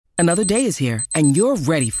Another day is here, and you're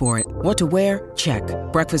ready for it. What to wear? Check.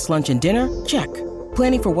 Breakfast, lunch, and dinner? Check.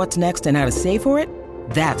 Planning for what's next and how to save for it?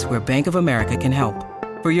 That's where Bank of America can help.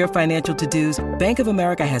 For your financial to-dos, Bank of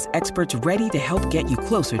America has experts ready to help get you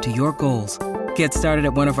closer to your goals. Get started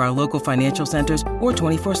at one of our local financial centers or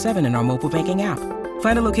 24/7 in our mobile banking app.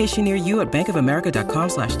 Find a location near you at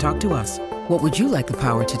bankofamerica.com/talktous. What would you like the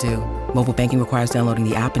power to do? Mobile banking requires downloading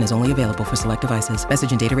the app and is only available for select devices.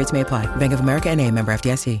 Message and data rates may apply. Bank of America N.A., member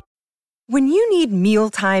FDIC. When you need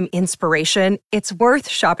mealtime inspiration, it's worth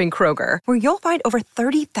shopping Kroger, where you'll find over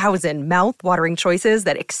 30,000 mouth-watering choices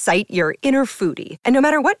that excite your inner foodie. And no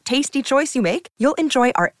matter what tasty choice you make, you'll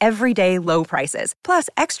enjoy our everyday low prices, plus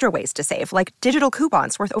extra ways to save, like digital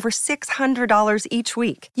coupons worth over $600 each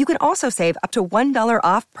week. You can also save up to $1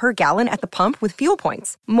 off per gallon at the pump with fuel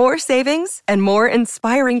points. More savings and more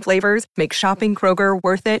inspiring flavors make shopping Kroger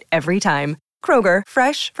worth it every time. Kroger,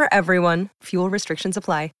 fresh for everyone. Fuel restrictions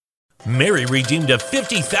apply. Mary redeemed a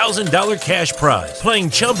 $50,000 cash prize playing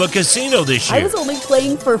Chumba Casino this year. I was only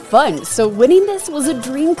playing for fun, so winning this was a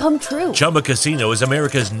dream come true. Chumba Casino is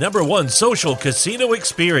America's #1 social casino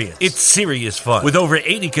experience. It's serious fun. With over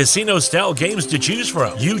 80 casino-style games to choose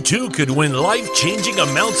from, you too could win life-changing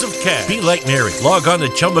amounts of cash. Be like Mary. Log on to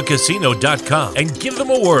ChumbaCasino.com and give them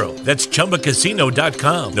a whirl. That's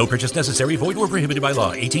ChumbaCasino.com. No purchase necessary. Void or prohibited by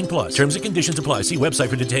law. 18 plus. Terms and conditions apply. See website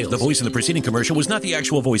for details. The voice in the preceding commercial was not the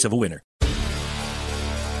actual voice of a winner.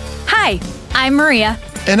 Hi, I'm Maria.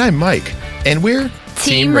 And I'm Mike. And we're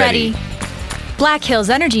Team Ready. Black Hills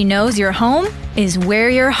Energy knows your home is where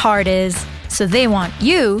your heart is, so they want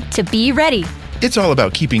you to be ready. It's all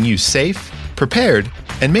about keeping you safe, prepared,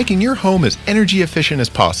 and making your home as energy efficient as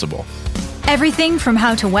possible. Everything from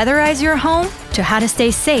how to weatherize your home to how to stay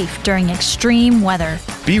safe during extreme weather.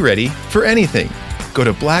 Be ready for anything. Go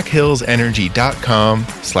to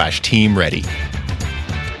blackhillsenergy.com/Team Ready.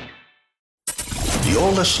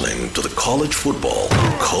 You're listening to the College Football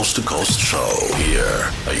Coast to Coast Show. Here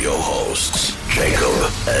are your hosts, Jacob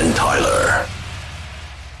and Tyler.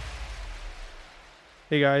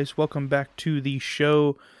 Hey guys, welcome back to the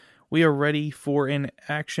show. We are ready for an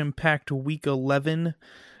action-packed Week 11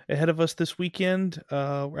 ahead of us this weekend.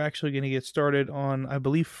 We're actually going to get started on, I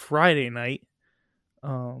believe, Friday night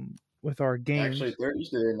with our games. Actually,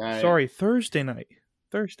 Thursday night. Sorry, Thursday night.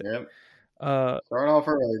 Thursday. Yep. Start off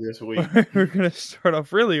early this week. We're going to start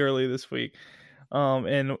off really early this week.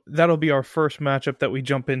 And that'll be our first matchup that we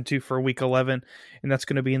jump into for Week 11. And that's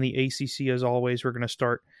going to be in the ACC as always. We're going to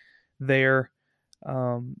start there.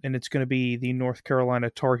 And it's going to be the North Carolina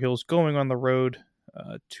Tar Heels going on the road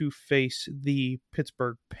to face the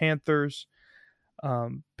Pittsburgh Panthers.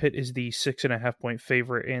 Pitt is the 6.5-point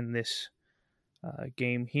favorite in this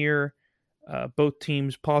game here. Both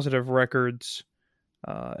teams positive records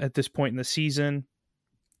at this point in the season.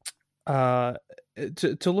 To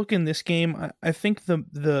look in this game, I think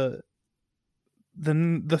the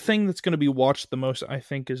thing that's going to be watched the most, I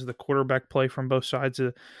think, is the quarterback play from both sides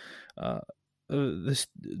of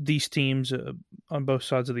these teams on both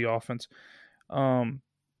sides of the offense.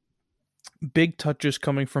 Big touches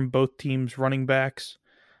coming from both teams' running backs.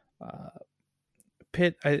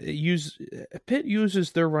 Pitt uses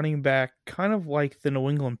their running back kind of like the New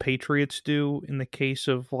England Patriots do in the case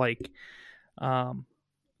of like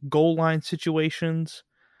goal line situations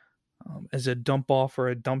as a dump off or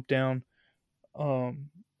a dump down.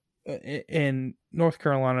 And North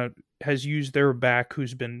Carolina has used their back,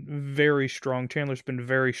 who's been very strong. Chandler's been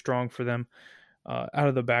very strong for them out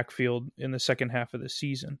of the backfield in the second half of the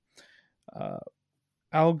season.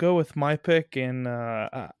 I'll go with my pick, and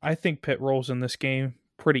I think Pitt rolls in this game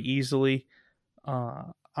pretty easily.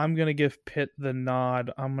 I'm going to give Pitt the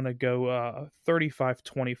nod. I'm going to go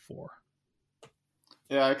 35-24.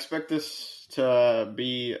 Yeah, I expect this to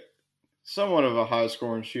be somewhat of a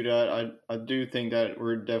high-scoring shootout. I do think that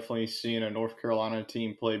we're definitely seeing a North Carolina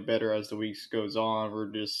team play better as the weeks goes on.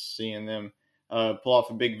 We're just seeing them pull off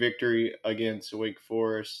a big victory against Wake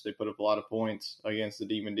Forest. They put up a lot of points against the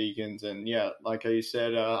Demon Deacons. And, yeah, like you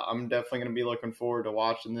said, I'm definitely going to be looking forward to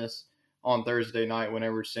watching this on Thursday night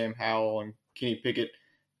whenever Sam Howell and Kenny Pickett,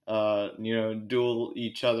 duel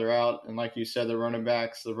each other out. And like you said, the running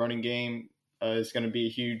backs, the running game is going to be a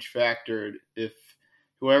huge factor. If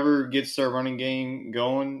whoever gets their running game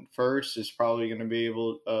going first is probably going to be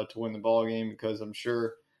able to win the ball game, because I'm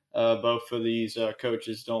sure both of these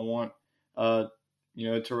coaches don't want to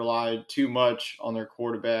rely too much on their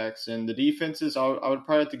quarterbacks. And the defenses, I would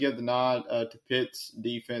probably have to give the nod to Pitt's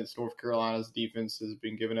defense. North Carolina's defense has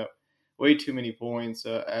been giving up way too many points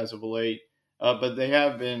as of late. But they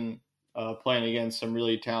have been playing against some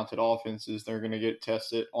really talented offenses. They're going to get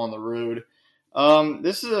tested on the road.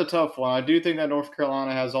 This is a tough one. I do think that North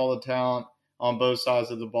Carolina has all the talent on both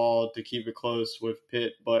sides of the ball to keep it close with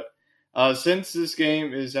Pitt. But since this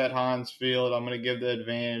game is at Heinz Field, I'm going to give the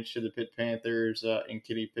advantage to the Pitt Panthers and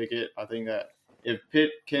Kenny Pickett. I think that if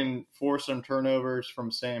Pitt can force some turnovers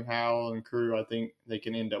from Sam Howell and crew, I think they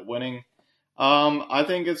can end up winning. I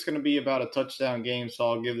think it's going to be about a touchdown game, so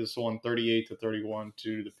I'll give this one 38-31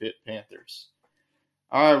 to the Pitt Panthers.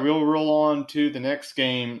 All right, we'll roll on to the next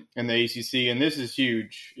game in the ACC, and this is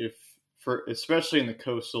huge. Especially in the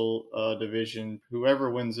Coastal Division,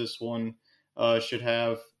 whoever wins this one should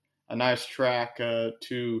have a nice track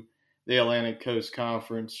to the Atlantic Coast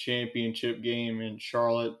Conference championship game in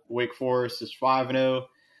Charlotte. Wake Forest is 5-0.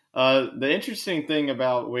 The interesting thing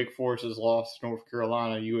about Wake Forest's loss to North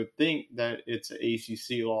Carolina, you would think that it's an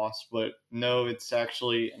ACC loss, but no, it's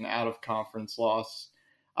actually an out-of-conference loss.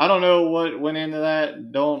 I don't know what went into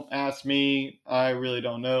that. Don't ask me. I really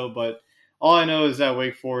don't know. But all I know is that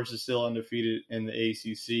Wake Forest is still undefeated in the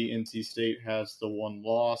ACC. NC State has the one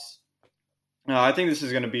loss. I think this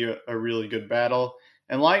is going to be a really good battle.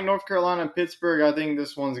 And like North Carolina and Pittsburgh, I think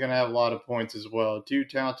this one's going to have a lot of points as well. Two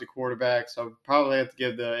talented quarterbacks. I would probably have to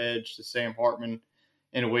give the edge to Sam Hartman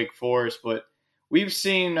in Wake Forest. But we've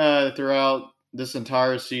seen throughout this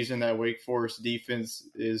entire season that Wake Forest defense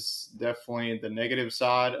is definitely the negative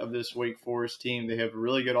side of this Wake Forest team. They have a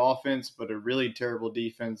really good offense, but a really terrible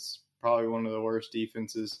defense, probably one of the worst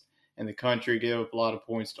defenses in the country. Gave up a lot of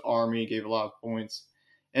points to Army, gave a lot of points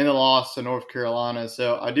in the loss to North Carolina.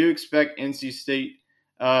 So I do expect NC State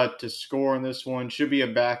to score in this one. Should be a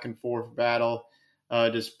back-and-forth battle,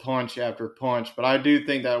 just punch after punch. But I do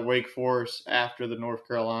think that Wake Forest, after the North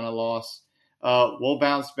Carolina loss, will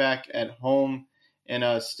bounce back at home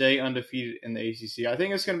and stay undefeated in the ACC. I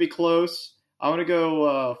think it's going to be close. I'm going to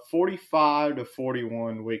go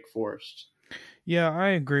 45-41 Wake Forest. Yeah, I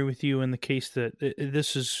agree with you in the case that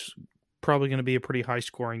this is probably going to be a pretty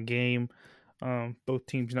high-scoring game. Both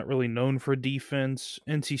teams not really known for defense.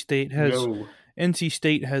 NC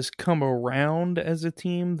State has come around as a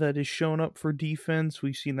team that has shown up for defense.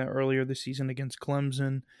 We've seen that earlier this season against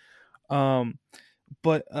Clemson.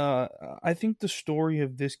 But I think the story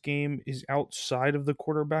of this game is outside of the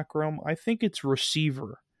quarterback realm. I think it's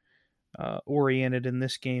receiver oriented in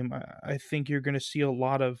this game. I think you're going to see a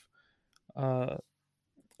lot of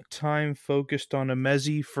time focused on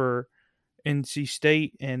Emezi for NC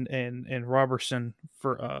State and Robertson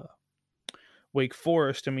for Wake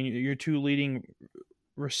Forest. I mean, your two leading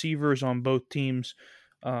receivers on both teams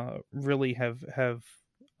really have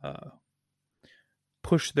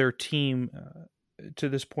pushed their team to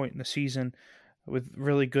this point in the season with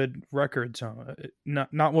really good records.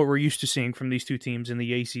 Not what we're used to seeing from these two teams in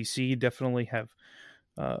the ACC. Definitely have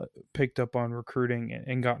picked up on recruiting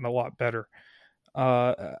and gotten a lot better.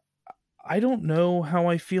 I don't know how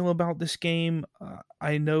I feel about this game.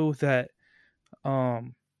 I know that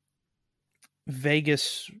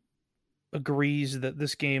Vegas agrees that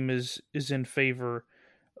this game is in favor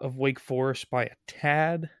of Wake Forest by a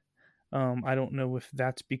tad. I don't know if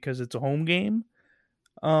that's because it's a home game.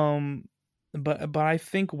 But I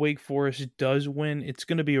think Wake Forest does win. It's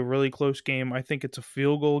going to be a really close game. I think it's a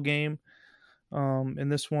field goal game. In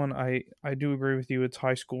this one, I do agree with you. It's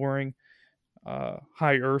high scoring,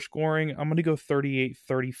 higher scoring. I'm going to go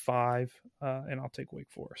 38-35, and I'll take Wake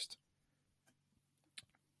Forest.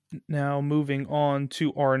 Now moving on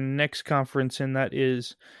to our next conference, and that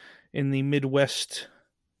is in the Midwestern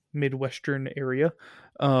area.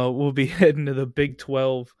 We'll be heading to the Big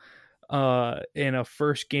 12 in a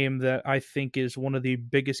first game that I think is one of the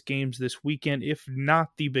biggest games this weekend, if not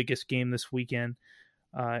the biggest game this weekend.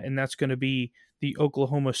 And that's going to be the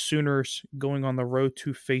Oklahoma Sooners going on the road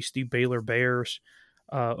to face the Baylor Bears.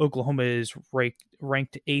 Oklahoma is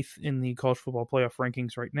ranked 8th in the college football playoff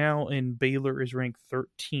rankings right now, and Baylor is ranked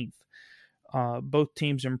 13th. Both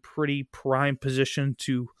teams in pretty prime position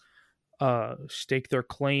to stake their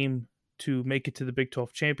claim to make it to the Big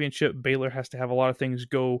 12 championship. Baylor has to have a lot of things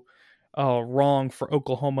go wrong for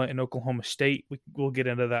Oklahoma and Oklahoma State. We'll get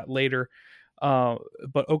into that later.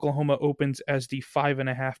 But Oklahoma opens as the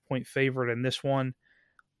 5.5-point favorite in this one.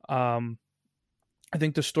 I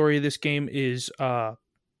think the story of this game is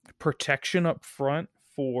protection up front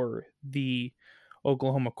for the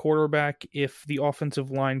Oklahoma quarterback. If the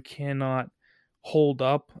offensive line cannot hold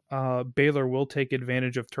up, Baylor will take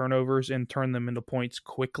advantage of turnovers and turn them into points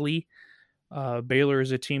quickly. Baylor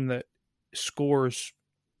is a team that scores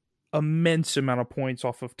immense amount of points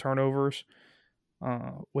off of turnovers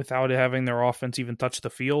without having their offense even touch the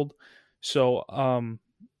field. So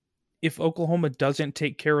if Oklahoma doesn't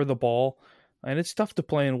take care of the ball, and it's tough to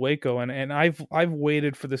play in Waco, and I've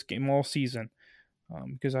waited for this game all season.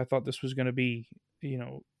 because I thought this was going to be,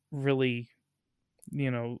 really,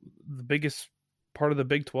 the biggest part of the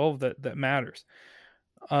Big 12 that matters.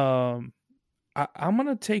 I'm going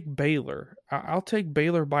to take Baylor. I'll take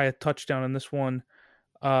Baylor by a touchdown in this one.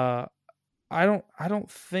 I don't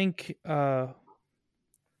think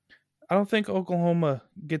Oklahoma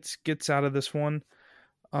gets out of this one.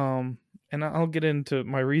 And I'll get into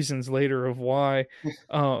my reasons later of why.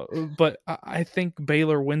 But I think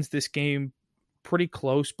Baylor wins this game pretty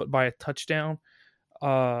close, but by a touchdown.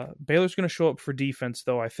 Baylor's going to show up for defense,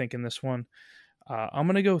 though, I think, in this one. I'm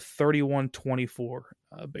going to go 31-24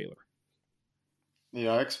 Baylor.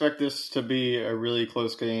 Yeah, I expect this to be a really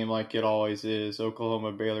close game like it always is.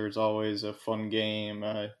 Oklahoma-Baylor is always a fun game.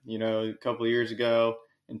 A couple of years ago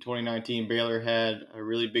in 2019, Baylor had a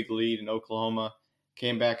really big lead in Oklahoma,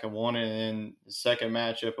 came back and won it, and then the second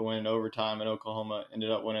matchup it went in overtime, and Oklahoma ended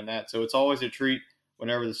up winning that. So it's always a treat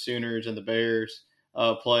whenever the Sooners and the Bears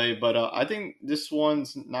play. But I think this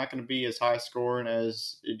one's not going to be as high scoring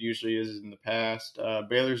as it usually is in the past.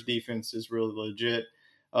 Baylor's defense is really legit.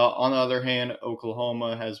 On the other hand,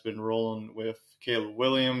 Oklahoma has been rolling with Caleb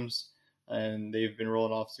Williams, and they've been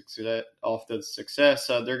rolling off the success.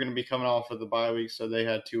 They're going to be coming off of the bye week, so they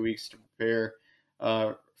had 2 weeks to prepare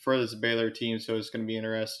for this Baylor team. So it's going to be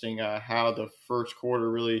interesting how the first quarter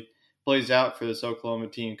really plays out for this Oklahoma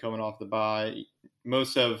team coming off the bye.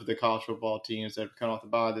 Most of the college football teams that have come off the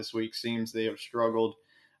bye this week seems they have struggled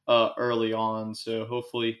early on. So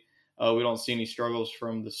hopefully we don't see any struggles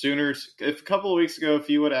from the Sooners. If a couple of weeks ago, if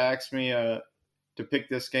you would have asked me to pick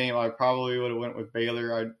this game, I probably would have went with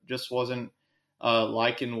Baylor. I just wasn't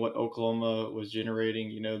liking what Oklahoma was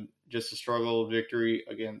generating. Just a struggle victory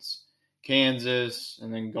against Kansas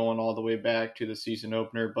and then going all the way back to the season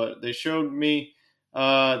opener. But they showed me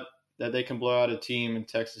that they can blow out a team in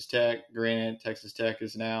Texas Tech. Granted, Texas Tech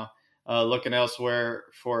is now looking elsewhere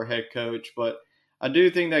for a head coach, but I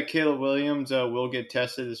do think that Caleb Williams will get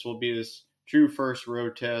tested. This will be his true first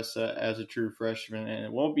road test as a true freshman, and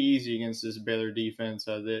it won't be easy against this Baylor defense.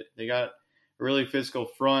 They got a really physical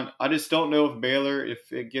front. I just don't know if Baylor,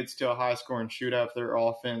 if it gets to a high-scoring shootout, if their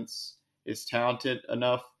offense is talented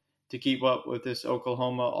enough to keep up with this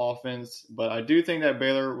Oklahoma offense. But I do think that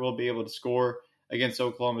Baylor will be able to score against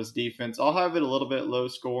Oklahoma's defense. I'll have it a little bit low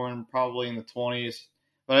scoring, probably in the 20s.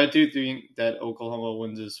 But I do think that Oklahoma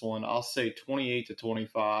wins this one. I'll say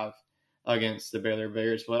 28-25 against the Baylor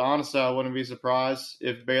Bears. But honestly, I wouldn't be surprised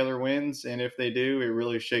if Baylor wins. And if they do, it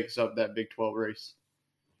really shakes up that Big 12 race.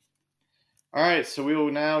 All right, so we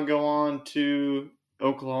will now go on to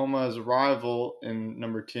Oklahoma's rival in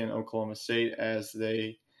number 10, Oklahoma State, as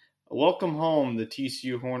they welcome home the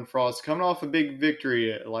TCU Horned Frogs, coming off a big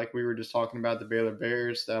victory. Like we were just talking about the Baylor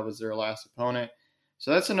Bears, that was their last opponent.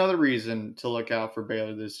 So that's another reason to look out for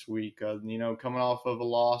Baylor this week. Coming off of a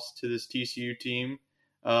loss to this TCU team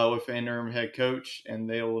with an interim head coach, and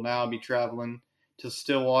they will now be traveling to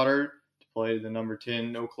Stillwater to play the number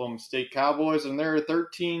 10 Oklahoma State Cowboys, and they're a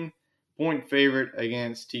 13-point favorite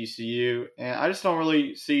against TCU. And I just don't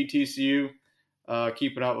really see TCU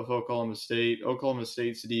keeping up with Oklahoma State. Oklahoma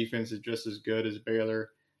State's defense is just as good as Baylor.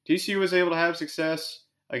 TCU was able to have success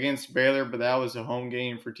against Baylor, but that was a home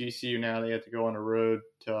game for TCU. Now they have to go on the road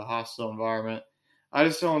to a hostile environment. I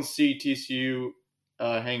just don't see TCU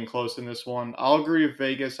hanging close in this one. I'll agree with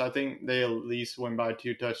Vegas. I think they at least win by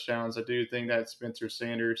 2 touchdowns. I do think that Spencer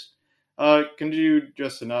Sanders can do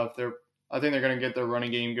just enough. I think they're going to get their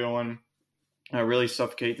running game going, really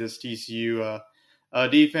suffocate this TCU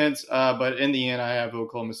defense. But in the end, I have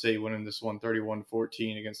Oklahoma State winning this one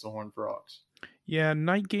 31-14 against the Horned Frogs. Yeah,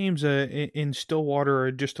 night games in Stillwater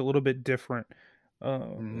are just a little bit different,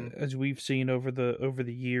 as we've seen over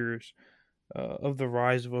the years of the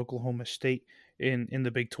rise of Oklahoma State in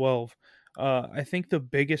the Big 12. I think the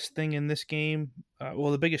biggest thing in this game,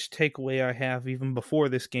 the biggest takeaway I have even before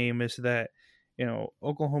this game is that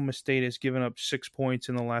Oklahoma State has given up 6 points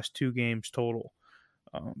in the last 2 games total.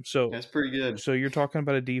 So that's pretty good. So you're talking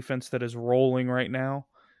about a defense that is rolling right now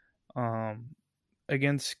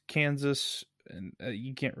against Kansas. And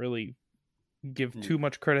you can't really give too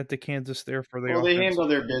much credit to Kansas there for their offense. They handle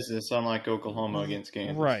their business, unlike Oklahoma against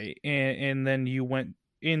Kansas. Right, and then you went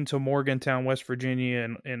into Morgantown, West Virginia,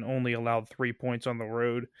 and only allowed 3 points on the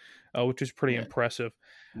road, which is pretty impressive.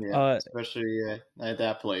 Yeah, especially at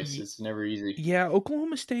that place. It's never easy. Yeah,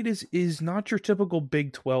 Oklahoma State is not your typical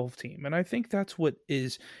Big 12 team, and I think that's what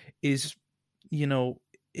is it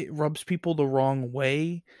rubs people the wrong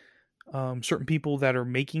way. Certain people that are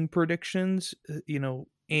making predictions,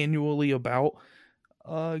 annually about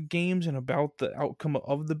games and about the outcome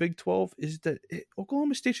of the Big 12 is that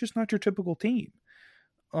Oklahoma State's just not your typical team.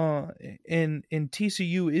 and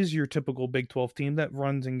TCU is your typical Big 12 team that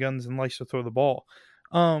runs and guns and likes to throw the ball.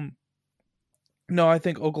 No, I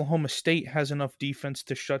think Oklahoma State has enough defense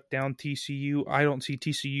to shut down TCU. I don't see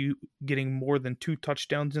TCU getting more than 2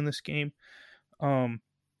 touchdowns in this game. I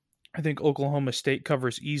think Oklahoma State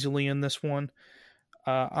covers easily in this one.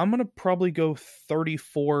 I'm going to probably go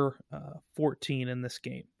 34-14 in this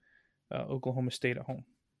game. Oklahoma State at home.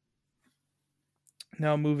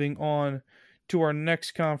 Now moving on to our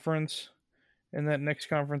next conference, and that next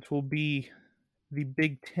conference will be the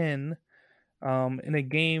Big Ten, in a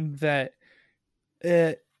game that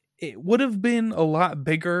it would have been a lot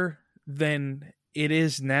bigger than it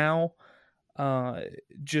is now.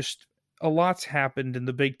 Just a lot's happened in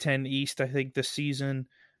the Big Ten East, I think, this season,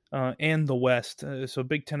 and the West. So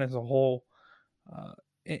Big Ten as a whole, and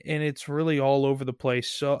it's really all over the place.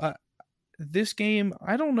 So this game,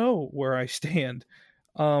 I don't know where I stand.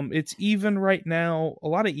 It's even right now. A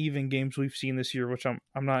lot of even games we've seen this year, which I'm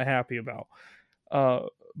not happy about.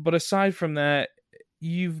 But aside from that,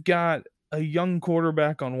 you've got a young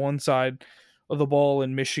quarterback on one side of the ball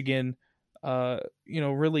in Michigan,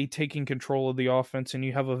 really taking control of the offense, and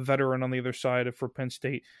you have a veteran on the other side for Penn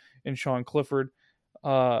State and Sean Clifford.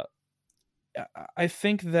 I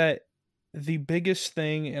think that the biggest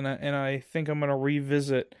thing, and I think I'm going to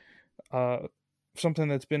revisit something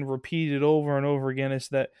that's been repeated over and over again, is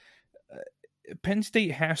that Penn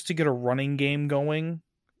State has to get a running game going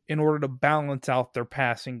in order to balance out their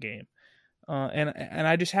passing game. And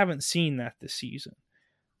I just haven't seen that this season.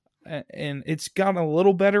 And it's gotten a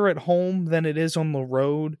little better at home than it is on the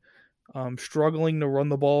road. Struggling to run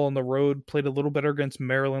the ball on the road. Played a little better against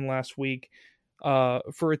Maryland last week.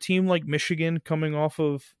 For a team like Michigan coming off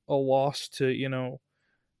of a loss to,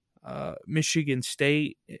 Michigan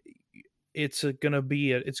State, it's going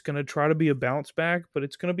to try to be a bounce back, but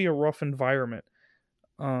it's going to be a rough environment.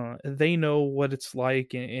 They know what it's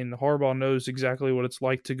like, and Harbaugh knows exactly what it's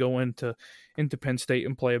like to go into Penn State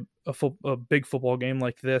and play a big football game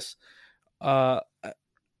like this. I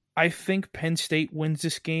think Penn State wins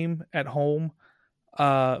this game at home,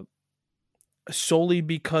 solely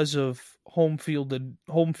because of home field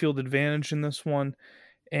advantage in this one,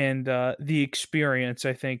 and the experience.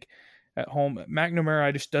 I think at home,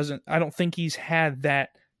 McNamara I don't think he's had that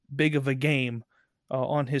big of a game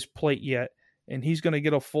on his plate yet. And he's going to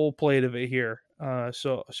get a full plate of it here.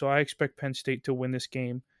 So I expect Penn State to win this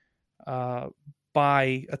game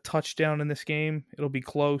by a touchdown in this game. It'll be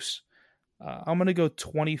close. I'm going to go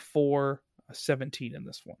 24-17 in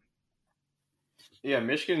this one. Yeah,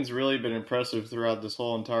 Michigan's really been impressive throughout this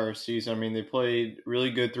whole entire season. I mean, they played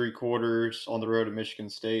really good 3 quarters on the road at Michigan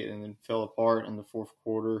State and then fell apart in the 4th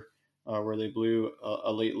quarter where they blew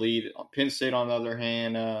a late lead. Penn State, on the other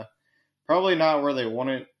hand, probably not where they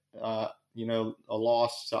wanted. A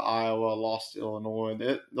loss to Iowa, a loss to Illinois.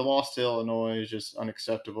 The loss to Illinois is just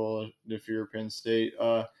unacceptable if you're Penn State.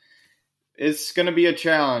 It's going to be a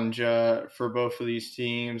challenge for both of these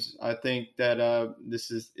teams. I think that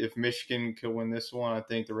if Michigan can win this one, I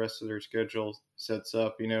think the rest of their schedule sets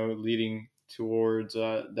up, leading towards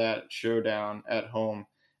that showdown at home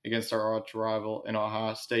against our arch rival in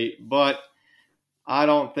Ohio State. But I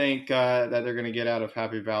don't think that they're going to get out of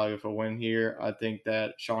Happy Valley with a win here. I think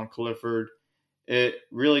that Sean Clifford, it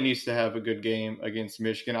really needs to have a good game against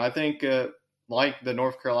Michigan. I think like the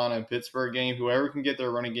North Carolina and Pittsburgh game, whoever can get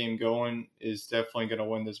their running game going is definitely going to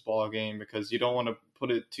win this ball game, because you don't want to put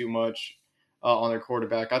it too much on their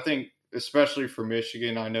quarterback. I think especially for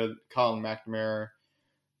Michigan, I know Colin McNamara,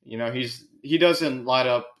 he doesn't light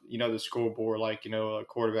up, the scoreboard like, a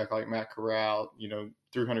quarterback like Matt Corral,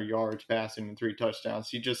 300 yards passing and 3 touchdowns.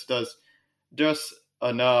 He just does just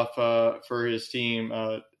enough for his team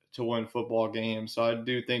to win football games. So I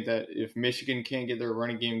do think that if Michigan can't get their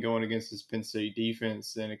running game going against this Penn State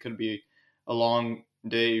defense, then it could be a long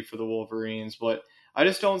day for the Wolverines. But I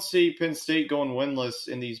just don't see Penn State going winless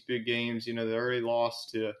in these big games. They already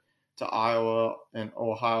lost to Iowa and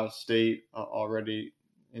Ohio State already.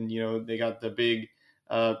 And, they got the big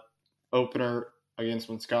opener against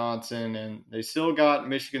Wisconsin, and they still got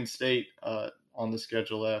Michigan State on the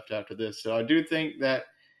schedule left after this. So I do think that,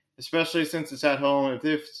 especially since it's at home, if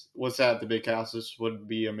this was at the Big House, this would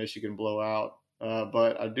be a Michigan blowout.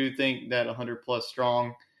 But I do think that 100-plus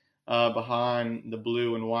strong behind the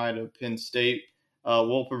blue and white of Penn State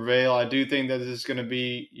will prevail. I do think that this is going to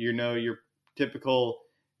be, your typical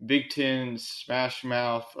Big Ten smash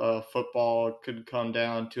mouth football. It could come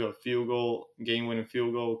down to a game-winning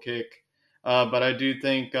field goal kick. But I do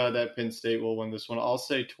think that Penn State will win this one. I'll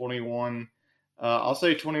say 21. I'll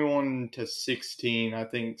say 21-16. I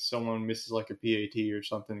think someone misses like a PAT or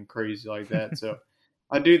something crazy like that. So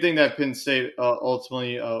I do think that Penn State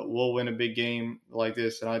ultimately will win a big game like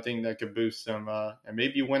this, and I think that could boost them and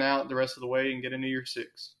maybe win out the rest of the way and get a New Year's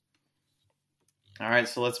Six. All right,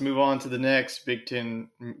 so let's move on to the next Big Ten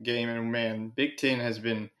game. And, man, Big Ten has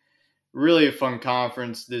been really a fun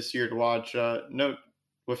conference this year to watch.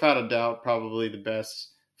 Without a doubt, probably the best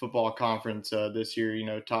football conference this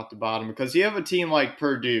year, top to bottom, because you have a team like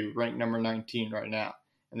Purdue, ranked number 19 right now.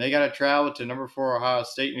 And they got to travel to number 4 Ohio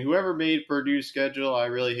State. And whoever made Purdue's schedule, I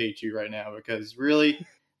really hate you right now, because really,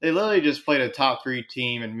 they literally just played a top 3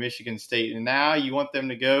 team in Michigan State. And now you want them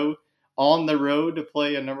to go on the road to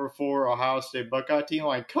play a number 4 Ohio State Buckeye team?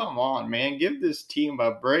 Like, come on, man. Give this team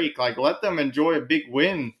a break. Like, let them enjoy a big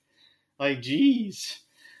win. Like, geez.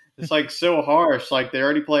 It's, like, so harsh. Like, they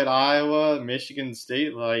already played Iowa, Michigan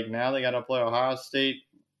State. Like, now they got to play Ohio State.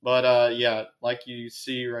 But, yeah, like you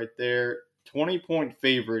see right there, 20-point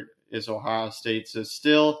favorite is Ohio State. So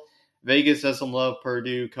still, Vegas doesn't love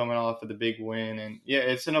Purdue coming off of the big win. And, yeah,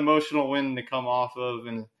 it's an emotional win to come off of,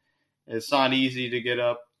 and it's not easy to get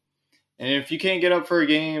up. And if you can't get up for a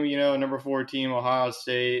game, number 4 team, Ohio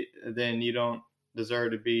State, then you don't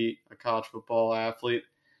deserve to be a college football athlete.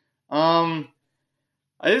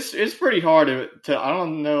 It's pretty hard to I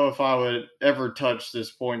don't know if I would ever touch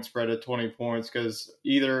this point spread of 20 points, because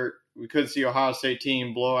either we could see Ohio State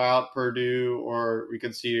team blow out Purdue, or we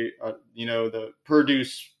could see, the Purdue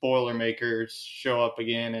Spoilermakers show up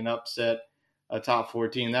again and upset a top 4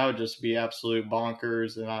 team. That would just be absolute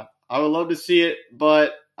bonkers, and I would love to see it,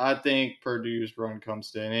 but I think Purdue's run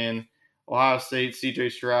comes to an end. Ohio State, C.J.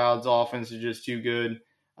 Stroud's offense is just too good.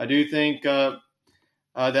 I do think that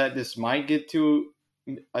this might get to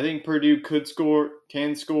 – I think Purdue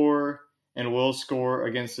can score, and will score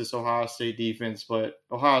against this Ohio State defense, but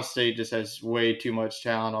Ohio State just has way too much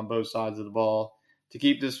talent on both sides of the ball to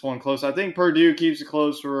keep this one close. I think Purdue keeps it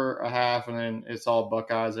close for a half, and then it's all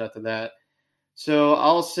Buckeyes after that. So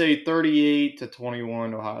I'll say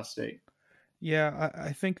 38-21 Ohio State. Yeah,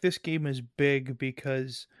 I think this game is big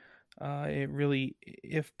because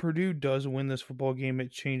if Purdue does win this football game,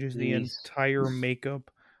 it changes the entire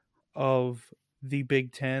makeup of the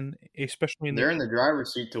Big Ten, especially they're in the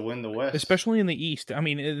driver's seat to win the West, especially in the East. I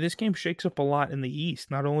mean, this game shakes up a lot in the East,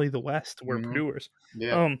 not only the West where Purdue is.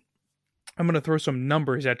 Yeah. I'm going to throw some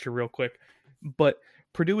numbers at you real quick, but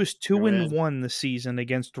Purdue is 2-1 this season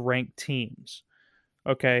against ranked teams.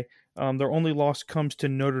 Okay. Their only loss comes to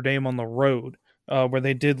Notre Dame on the road, where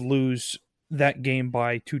they did lose that game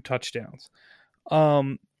by 2 touchdowns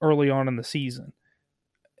early on in the season.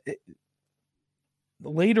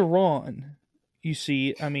 Later on, you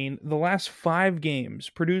see, I mean, the last 5 games,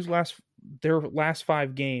 Purdue's their last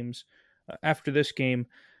 5 games after this game,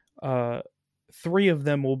 3 of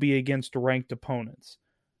them will be against ranked opponents.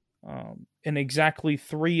 And exactly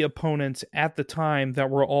 3 opponents at the time that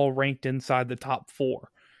were all ranked inside the top 4.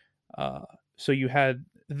 So you had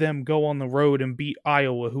them go on the road and beat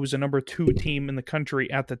Iowa, who was a number 2 team in the country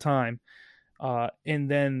at the time. And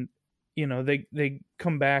then, they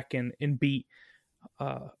come back and beat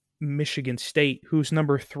Michigan State, who's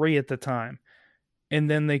number 3 at the time. And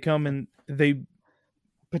then they come and they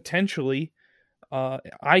potentially,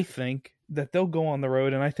 I think that they'll go on the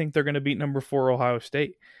road, and I think they're going to beat number 4 Ohio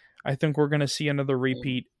State. I think we're going to see another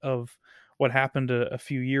repeat of what happened a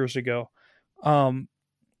few years ago.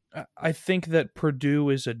 I think that Purdue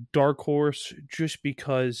is a dark horse just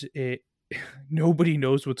because nobody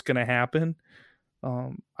knows what's going to happen.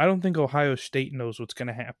 I don't think Ohio State knows what's going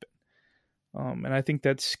to happen. And I think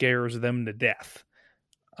that scares them to death.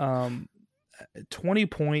 20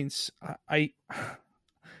 points, I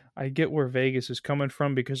get where Vegas is coming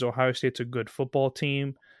from because Ohio State's a good football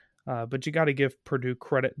team. But you got to give Purdue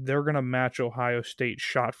credit. They're going to match Ohio State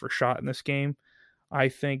shot for shot in this game. I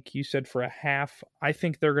think you said for a half. I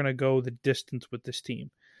think they're going to go the distance with this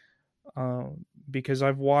team because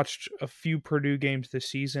I've watched a few Purdue games this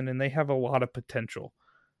season, and they have a lot of potential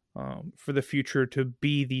for the future to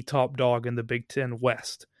be the top dog in the Big Ten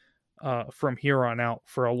West from here on out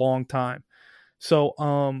for a long time. So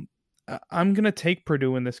I'm going to take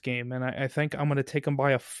Purdue in this game, and I think I'm going to take them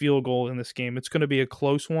by a field goal in this game. It's going to be a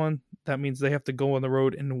close one. That means they have to go on the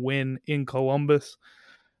road and win in Columbus.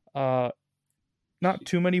 Not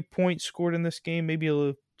too many points scored in this game, maybe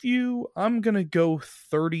a few. I'm going to go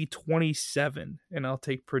 30-27, and I'll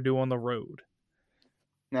take Purdue on the road.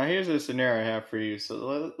 Now, here's a scenario I have for you.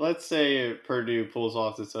 So let's say Purdue pulls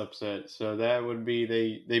off this upset. So that would be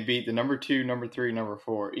they beat the number 2, number 3, number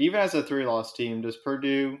 4. Even as a 3-loss team, does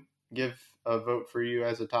Purdue give a vote for you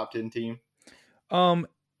as a top 10 team?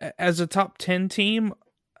 As a top 10 team,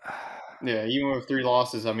 Yeah, even with 3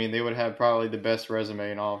 losses, I mean, they would have probably the best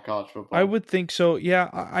resume in all of college football. I would think so. Yeah,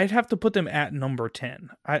 I'd have to put them at number 10.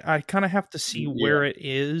 I kind of have to see where it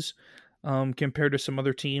is compared to some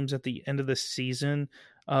other teams at the end of the season.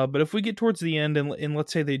 But if we get towards the end and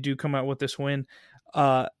let's say they do come out with this win,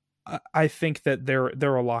 I think that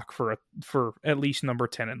they're a lock for at least number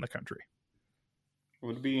 10 in the country.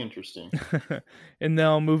 Would be interesting. And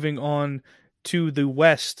now moving on to the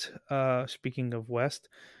West. Speaking of West,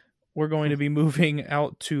 we're going to be moving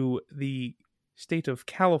out to the state of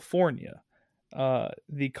California.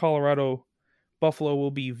 The Colorado Buffalo will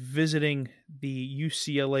be visiting the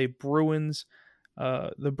UCLA Bruins.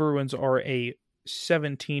 The Bruins are a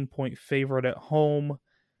 17-point favorite at home.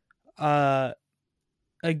 A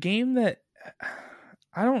game that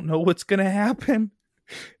I don't know what's going to happen.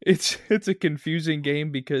 It's a confusing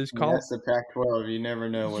game because that's the Pac-12. You never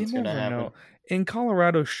know what's going to happen. And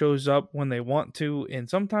Colorado shows up when they want to, and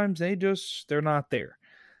sometimes they're not there.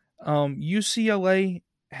 UCLA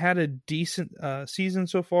had a decent season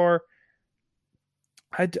so far.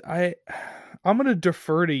 I'm going to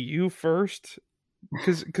defer to you first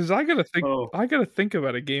because I got to think. I got to think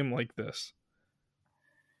about a game like this.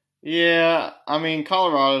 Yeah, I mean,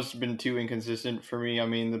 Colorado's been too inconsistent for me. I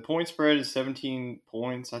mean, the point spread is 17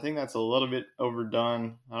 points. I think that's a little bit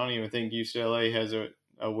overdone. I don't even think UCLA has a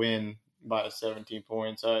win by 17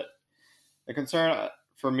 points. The concern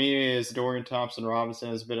for me is Dorian Thompson-Robinson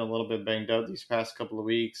has been a little bit banged up these past couple of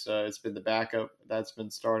weeks. It's been the backup that's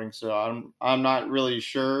been starting, so I'm not really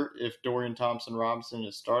sure if Dorian Thompson-Robinson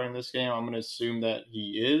is starting this game. I'm going to assume that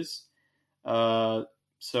he is.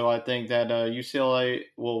 So I think that UCLA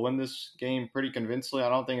will win this game pretty convincingly. I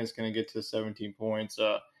don't think it's going to get to 17 points.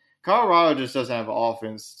 Colorado just doesn't have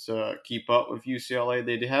offense to keep up with UCLA.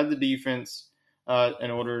 They have the defense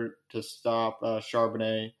in order to stop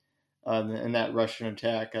Charbonnet and that Russian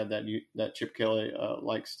attack that Chip Kelly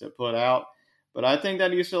likes to put out. But I think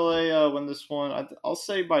that UCLA win this one. I'll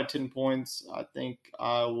say by 10 points. I think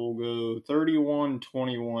I will go 31-21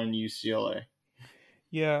 UCLA.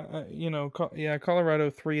 Yeah, Colorado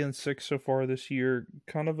 3-6 so far this year.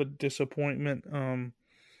 Kind of a disappointment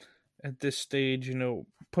at this stage.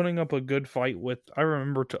 Putting up a good fight with. I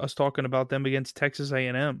remember us talking about them against Texas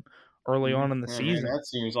A&M early on in the season. Man, that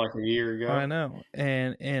seems like a year ago. I know,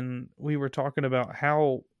 and we were talking about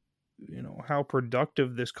how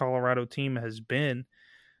productive this Colorado team has been.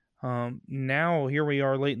 Now here we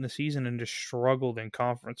are late in the season and just struggled in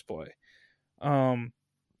conference play.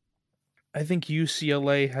 I think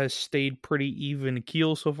UCLA has stayed pretty even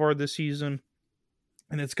keel so far this season,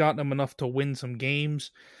 and it's gotten them enough to win some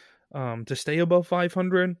games to stay above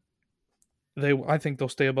 500. I think they'll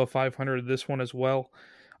stay above 500 this one as well.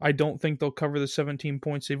 I don't think they'll cover the 17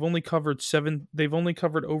 points. They've only covered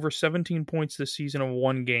over 17 points this season in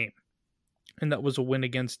one game, and that was a win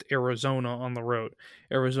against Arizona on the road.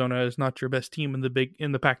 Arizona is not your best team in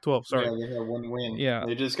the Pac-12. Sorry, yeah, they have one win. Yeah,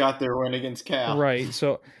 they just got their win against Cal. Right,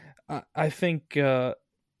 so. I think it's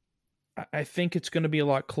going to be a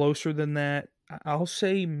lot closer than that. I'll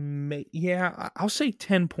say 10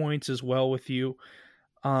 points as well with you.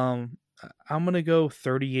 I'm going to go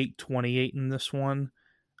 38-28 in this one.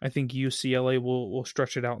 I think UCLA will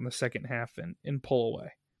stretch it out in the second half and pull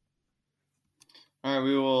away. All right,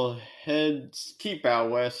 we will keep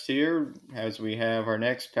out west here as we have our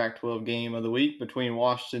next Pac-12 game of the week between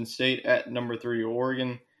Washington State at number 3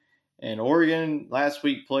 Oregon. And Oregon last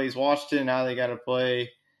week plays Washington. Now they got to play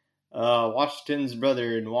Washington's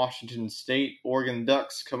brother in Washington State. Oregon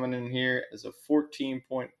Ducks coming in here as a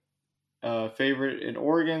 14-point favorite. In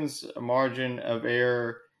Oregon's margin of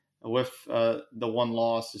error with the one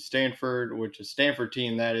loss to Stanford, which is a Stanford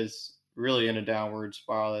team that is really in a downward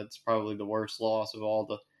spiral. That's probably the worst loss of all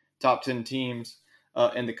the top 10 teams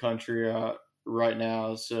in the country right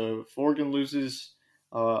now. So if Oregon loses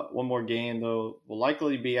one more game, though, will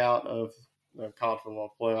likely be out of the college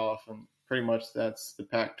football playoff, and pretty much that's the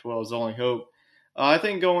Pac-12's only hope. I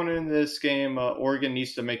think going into this game, Oregon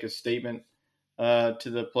needs to make a statement to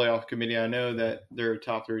the playoff committee. I know that they're a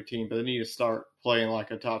top 3 team, but they need to start playing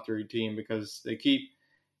like a top 3 team because they keep,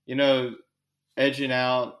 edging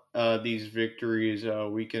out these victories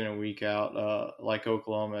week in and week out like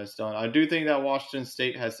Oklahoma has done. I do think that Washington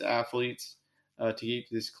State has athletes to keep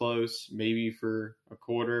this close, maybe for a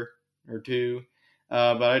quarter or two.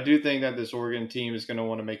 But I do think that this Oregon team is going to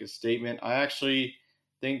want to make a statement. I actually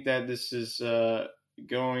think that this is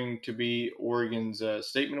going to be Oregon's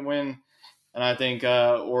statement win. And I think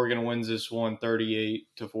Oregon wins this one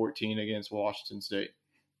 38-14 against Washington State.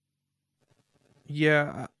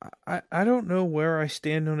 Yeah, I don't know where I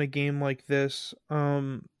stand on a game like this.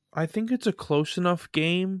 I think it's a close enough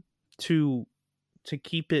game to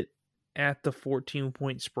keep it at the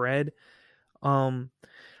 14-point spread. I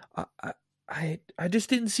just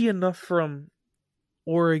didn't see enough from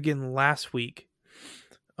Oregon last week.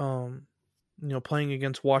 Playing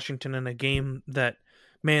against Washington in a game that,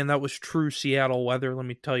 man, that was true Seattle weather. Let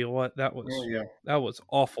me tell you what, that was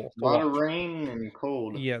awful. A lot of rain and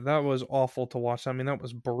cold. Yeah, that was awful to watch. I mean, that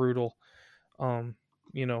was brutal. When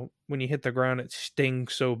you hit the ground, it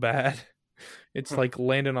stings so bad. It's like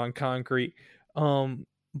landing on concrete.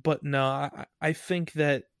 But no, I think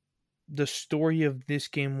that the story of this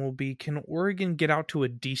game will be, can Oregon get out to a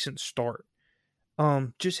decent start?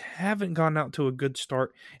 Just haven't gotten out to a good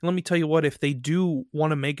start. And let me tell you what, if they do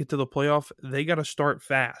want to make it to the playoff, they got to start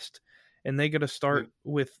fast, and they got to start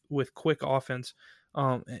with quick offense.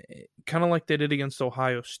 Kind of like they did against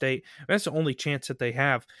Ohio State. That's the only chance that they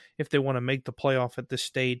have if they want to make the playoff at this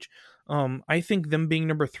stage. I think them being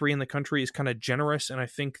number 3 in the country is kind of generous, and I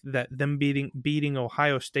think that them beating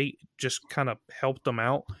Ohio State just kind of helped them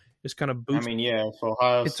out. It's kind of boosted. I mean, yeah, if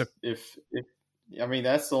Ohio,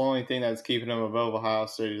 that's the only thing that's keeping them above Ohio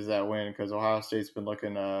State is that win, because Ohio State's been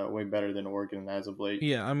looking way better than Oregon as of late.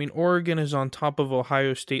 Yeah, I mean, Oregon is on top of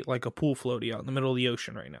Ohio State like a pool floaty out in the middle of the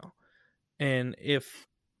ocean right now. And if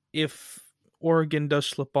Oregon does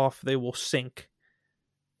slip off, they will sink.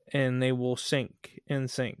 And they will sink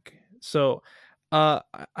and sink. So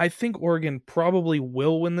I think Oregon probably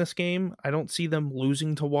will win this game. I don't see them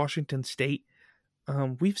losing to Washington State.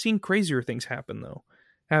 We've seen crazier things happen, though,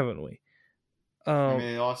 haven't we?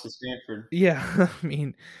 They lost to Stanford. Yeah, I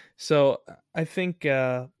mean, so I think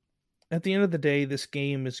at the end of the day, this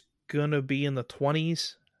game is going to be in the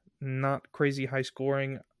 20s, not crazy high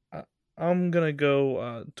scoring. I'm going to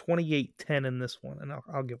go 28-10 in this one, and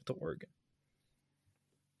I'll give it to Oregon.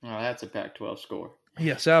 Oh, that's a Pac-12 score.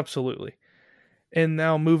 Yes, absolutely. And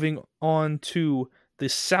now moving on to the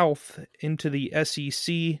South into the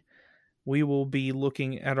SEC, we will be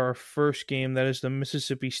looking at our first game. That is the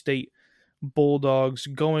Mississippi State Bulldogs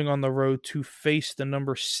going on the road to face the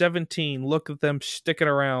number 17. Look at them sticking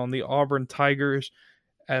around, the Auburn Tigers,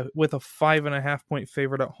 with a 5.5-point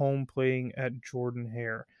favorite at home, playing at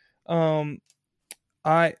Jordan-Hare.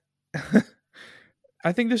 I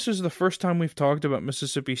think this is the first time we've talked about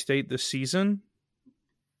Mississippi State this season.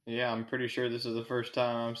 Yeah, I'm pretty sure this is the first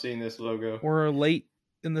time I'm seeing this logo. We're late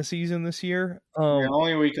in the season this year.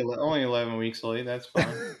 Only 11 weeks late. That's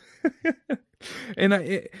fine.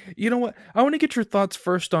 And you know what? I want to get your thoughts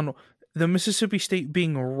first on the Mississippi State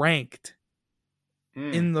being ranked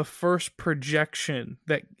in the first projection,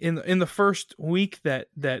 that in the first week that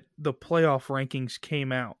the playoff rankings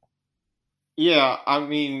came out. Yeah, I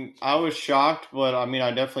mean, I was shocked, but I mean,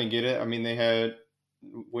 I definitely get it. I mean, they had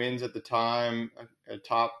wins at the time,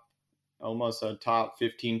 almost a top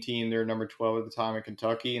 15 team. They're number 12 at the time in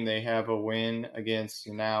Kentucky, and they have a win against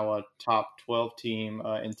now a top 12 team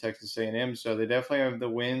in Texas A&M. So they definitely have the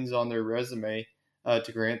wins on their resume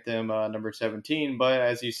to grant them number 17. But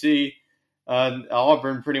as you see,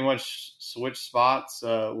 Auburn pretty much switched spots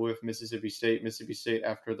with Mississippi State. Mississippi State,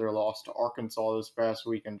 after their loss to Arkansas this past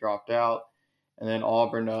week, and dropped out. And then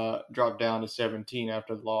Auburn dropped down to 17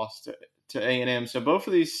 after the loss to A&M. So both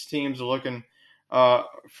of these teams are looking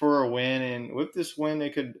for a win. And with this win, they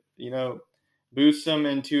could, boost them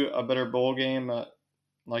into a better bowl game.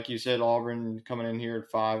 Like you said, Auburn coming in here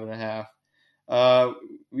at 5.5.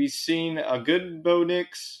 We've seen a good Bo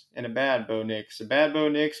Nix and a bad Bo Nix. The bad Bo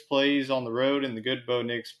Nix plays on the road, and the good Bo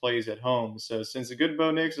Nix plays at home. So since the good Bo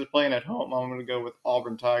Nix is playing at home, I'm going to go with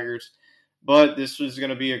Auburn Tigers. But this was going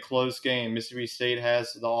to be a close game. Mississippi State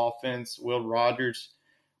has the offense. Will Rogers,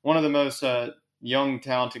 one of the most young,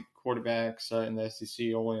 talented quarterbacks in the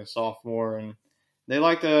SEC, only a sophomore, and they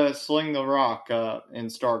like to sling the rock in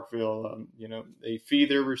Starkville. They feed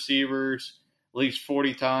their receivers at least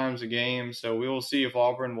 40 times a game, so we will see if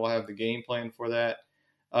Auburn will have the game plan for that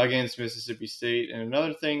against Mississippi State. And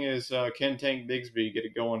another thing is, can Tank Bigsby get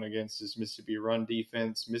it going against this Mississippi run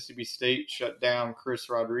defense? Mississippi State shut down Chris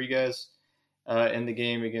Rodriguez in the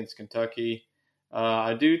game against Kentucky.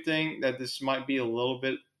 I do think that this might be a little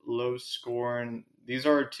bit low scoring. These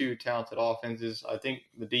are two talented offenses. I think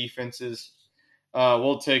the defenses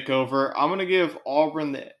will take over. I'm going to give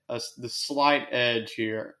Auburn the slight edge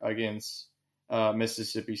here against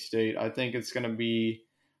Mississippi State. I think it's going to be,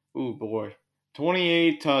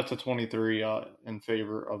 28 to 23 in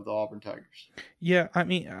favor of the Auburn Tigers. Yeah, I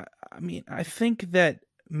mean, I think that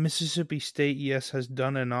Mississippi State, yes, has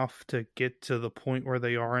done enough to get to the point where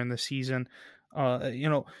they are in the season. I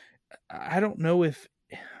don't know if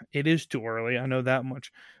it is too early. I know that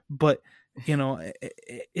much, but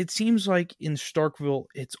It seems like in Starkville,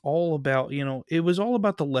 it's all about, it was all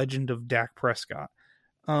about the legend of Dak Prescott.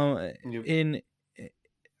 And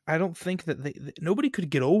I don't think that nobody could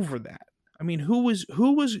get over that. I mean,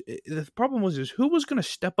 the problem was who was going to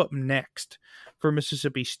step up next for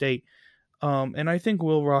Mississippi State? And I think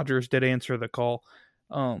Will Rogers did answer the call.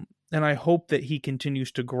 And I hope that he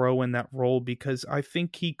continues to grow in that role, because I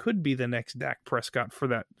think he could be the next Dak Prescott for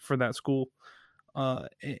that school,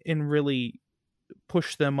 and really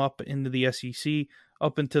push them up into the SEC,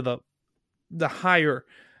 up into the higher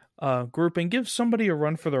group, and give somebody a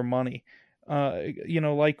run for their money.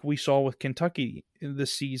 Like we saw with Kentucky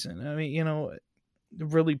this season. I mean,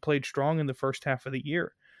 really played strong in the first half of the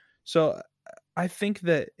year. So I think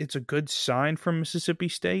that it's a good sign from Mississippi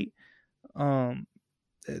State.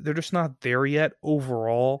 They're just not there yet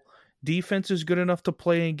overall. Defense is good enough to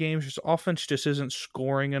play in games. Just offense just isn't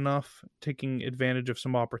scoring enough, taking advantage of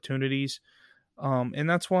some opportunities. And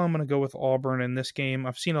that's why I'm going to go with Auburn in this game.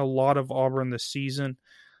 I've seen a lot of Auburn this season.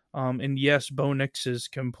 And yes, Bo Nix is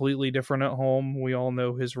completely different at home. We all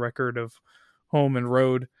know his record of home and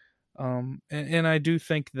road. And I do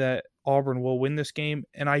think that Auburn will win this game.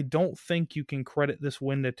 And I don't think you can credit this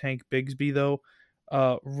win to Tank Bigsby, though.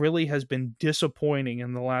 Really has been disappointing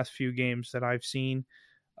in the last few games that I've seen.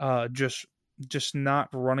 Just not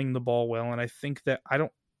running the ball well. And I think that I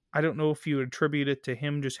don't know if you attribute it to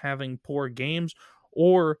him just having poor games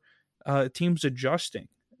or teams adjusting.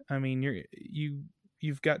 I mean,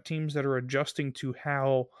 you've got teams that are adjusting to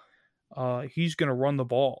how he's going to run the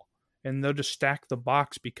ball, and they'll just stack the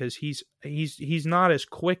box because he's not as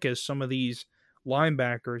quick as some of these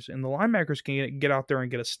linebackers, and the linebackers can get out there and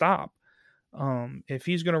get a stop. If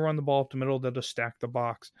he's going to run the ball up the middle, they'll just stack the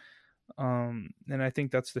box. And I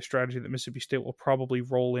think that's the strategy that Mississippi State will probably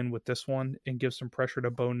roll in with this one and give some pressure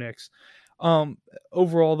to Bo Nix.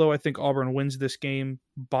 Overall, though, I think Auburn wins this game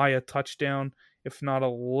by a touchdown, if not a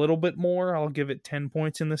little bit more. I'll give it 10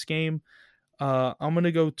 points in this game. I'm going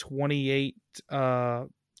to go 28.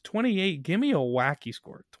 28. Give me a wacky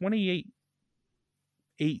score. 28-18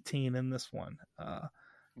 in this one.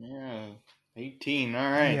 Yeah, 18.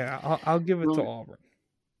 All right. Yeah, I'll give it to Auburn.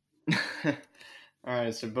 All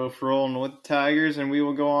right, so both rolling with the Tigers, and we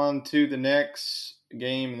will go on to the next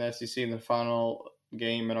game in the SEC, and the final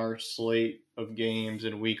game in our slate of games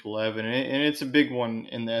in Week 11. And it's a big one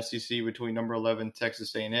in the SEC between number 11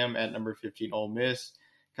 Texas A&M at number 15 Ole Miss.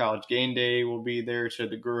 College Game Day will be there, so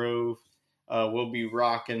the Grove will be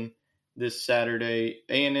rocking this Saturday.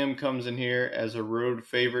 A&M comes in here as a road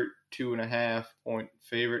favorite, 2.5-point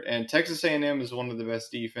favorite. And Texas A&M is one of the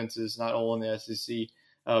best defenses, not only in the SEC,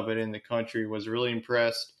 but in the country. Was really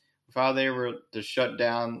impressed with how they were to shut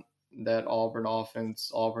down that Auburn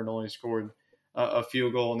offense. Auburn only scored a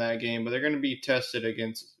field goal in that game, but they're going to be tested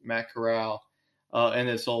against Matt Corral and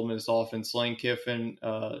this Ole Miss offense. Lane Kiffin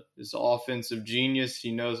is an offensive genius.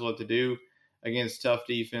 He knows what to do against tough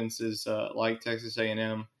defenses like Texas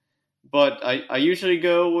A&M. But I usually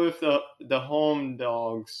go with the home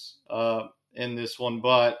dogs in this one,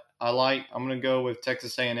 but I'm going to go with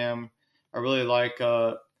Texas A&M. I really like,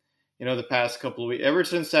 the past couple of weeks. Ever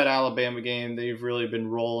since that Alabama game, they've really been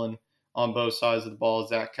rolling on both sides of the ball.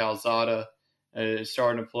 Zach Calzada is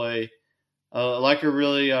starting to play like a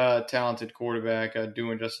really talented quarterback,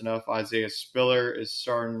 doing just enough. Isaiah Spiller is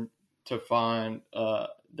starting to find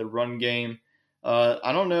the run game.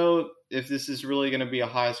 I don't know if this is really going to be a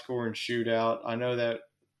high-scoring shootout. I know that,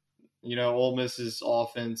 Ole Miss's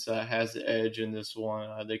offense has the edge in this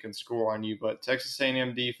one. They can score on you. But Texas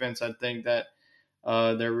A&M defense, I think that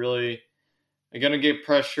they're really going to get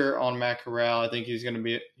pressure on Matt Corral. I think he's going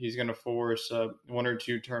to force one or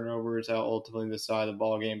two turnovers out, ultimately decide the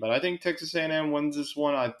ball game. But I think Texas A&M wins this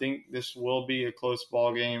one. I think this will be a close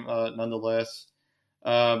ball game nonetheless.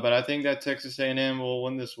 But I think that Texas A&M will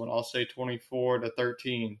win this one. I'll say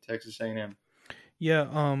 24-13, Texas A&M.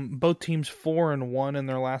 Yeah, both teams 4-1 in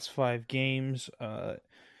their last 5 games.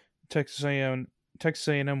 Texas A&M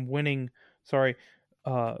winning.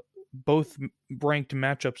 Both ranked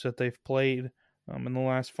matchups that they've played in the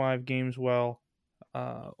last 5 games. Well,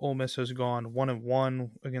 Ole Miss has gone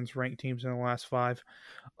 1-1 against ranked teams in the last 5.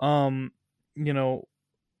 I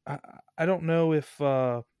don't know if.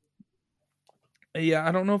 I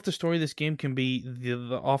don't know if the story of this game can be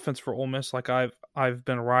the offense for Ole Miss, like I've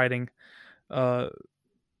been riding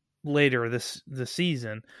later this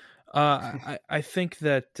season. I think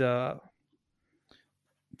that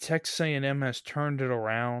Texas A&M has turned it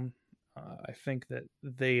around. I think that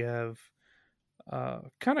they have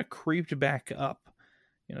kind of creeped back up.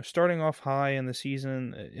 Starting off high in the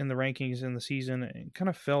season, in the rankings in the season, and kind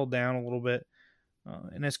of fell down a little bit.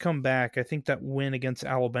 and has come back. I think that win against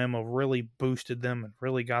Alabama really boosted them and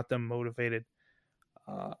really got them motivated.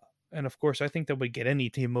 And of course, I think that would get any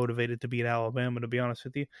team motivated to beat Alabama, to be honest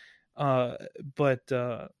with you. But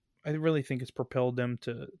I really think it's propelled them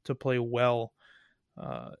to play well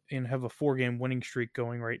and have a 4-game winning streak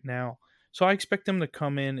going right now. So I expect them to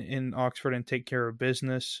come in Oxford and take care of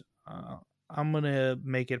business. I'm going to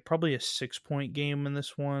make it probably a 6-point game in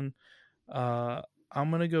this one. I'm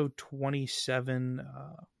going to go 27.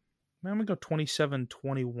 I'm going to go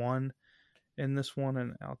 27-21 in this one,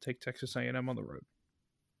 and I'll take Texas A&M on the road.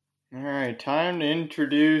 All right, time to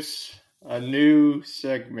introduce a new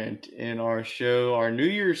segment in our show, our New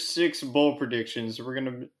Year's Six bowl predictions. We're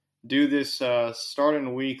going to do this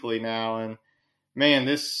starting weekly now, and man,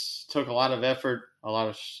 this took a lot of effort, a lot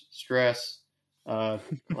of stress, a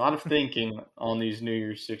lot of thinking on these New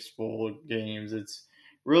Year's Six bowl games. It's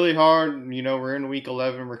really hard. You know, we're in week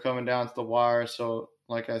 11. We're coming down to the wire. So,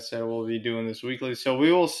 like I said, we'll be doing this weekly. So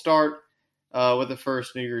we will start with the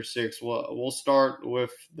first New Year's Six. We'll start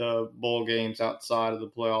with the bowl games outside of the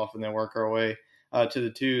playoff and then work our way to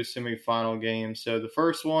the 2 semifinal games. So the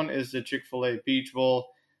first one is the Chick-fil-A Peach Bowl.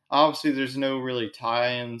 Obviously, there's no really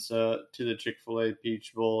tie-ins to the Chick-fil-A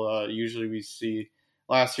Peach Bowl. Usually we see –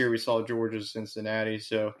 last year we saw Georgia Cincinnati.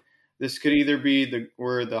 So this could either be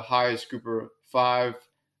where the highest group of 5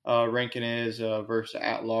 ranking is versus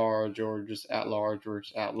at-large, or just at-large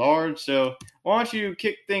versus at-large. So why don't you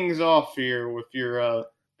kick things off here with your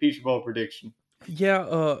Peach Bowl prediction?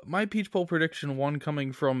 Yeah, my Peach Bowl prediction, one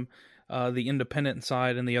coming from the independent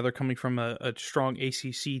side and the other coming from a strong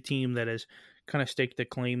ACC team that has kind of staked a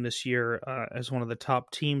claim this year as one of the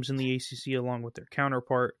top teams in the ACC along with their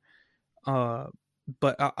counterpart.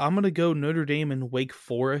 But I'm going to go Notre Dame and Wake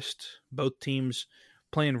Forest, both teams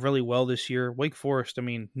playing really well this year. Wake Forest, I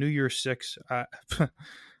mean, New Year's Six. I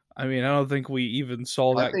mean, I don't think we even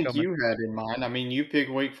saw that coming. I think you had in mind. I mean, you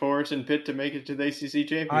picked Wake Forest and Pitt to make it to the ACC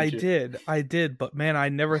championship. I did. But, man, I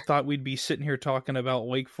never thought we'd be sitting here talking about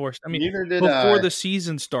Wake Forest. I mean, neither did before the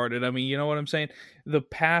season started. I mean, you know what I'm saying? The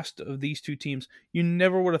past of these two teams, you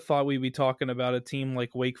never would have thought we'd be talking about a team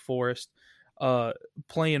like Wake Forest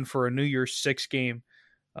playing for a New Year's Six game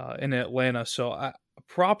in Atlanta. So,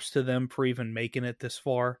 props to them for even making it this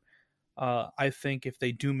far. I think if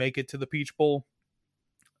they do make it to the Peach Bowl,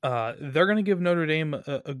 they're going to give Notre Dame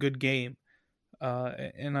a good game,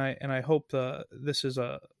 and I hope this is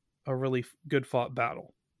a really good fought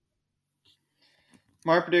battle.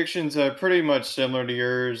 My predictions are pretty much similar to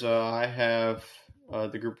yours. I have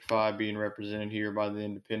the Group of 5 being represented here by the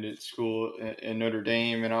independent school in Notre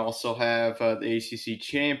Dame, and I also have the ACC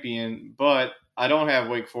champion, but I don't have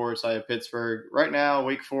Wake Forest. I have Pittsburgh. Right now,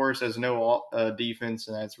 Wake Forest has no defense,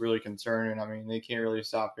 and that's really concerning. I mean, they can't really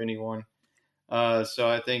stop anyone. So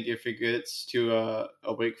I think if it gets to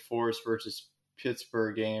a Wake Forest versus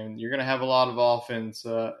Pittsburgh game, you're going to have a lot of offense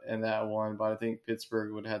in that one, but I think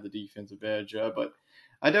Pittsburgh would have the defensive edge. But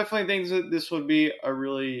I definitely think that this would be a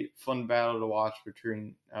really fun battle to watch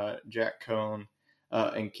between Jack Cohn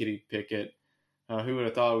and Kenny Pickett. Who would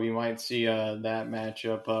have thought we might see that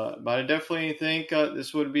matchup? But I definitely think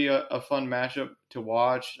this would be a fun matchup to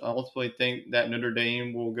watch. I ultimately think that Notre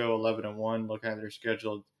Dame will go 11-1. Looking at their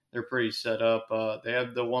schedule, they're pretty set up. They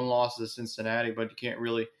have the one loss to Cincinnati, but you can't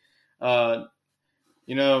really,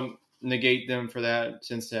 negate them for that.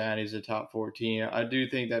 Cincinnati's a top 14. I do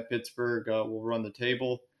think that Pittsburgh will run the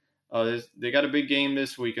table. They got a big game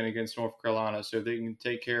this weekend against North Carolina, so if they can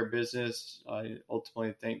take care of business, I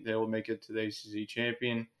ultimately think they will make it to the ACC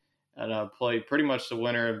champion and play pretty much the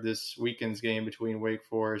winner of this weekend's game between Wake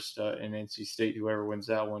Forest and NC State. Whoever wins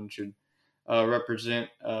that one should represent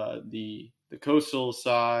the coastal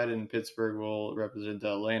side, and Pittsburgh will represent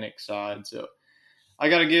the Atlantic side. So I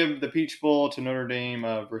got to give the Peach Bowl to Notre Dame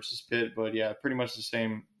versus Pitt, but yeah, pretty much the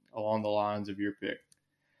same along the lines of your pick.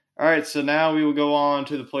 All right, so now we will go on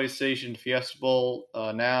to the PlayStation Fiesta Bowl.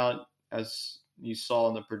 Now, as you saw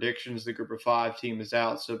in the predictions, the Group of 5 team is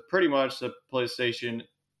out. So pretty much the PlayStation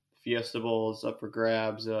Fiesta Bowl is up for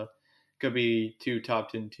grabs. Could be 2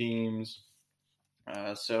 top 10 teams.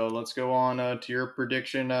 So let's go on to your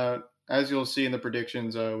prediction. As you'll see in the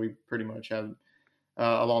predictions, we pretty much have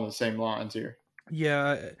along the same lines here.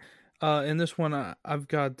 Yeah, in this one, I've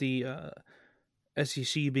got the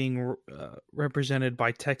SEC being represented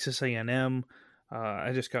by Texas A&M.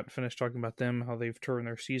 I just got finished talking about them, how they've turned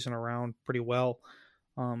their season around pretty well.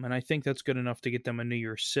 And I think that's good enough to get them a New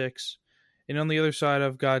Year's Six. And on the other side,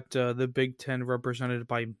 I've got the Big Ten represented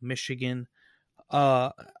by Michigan.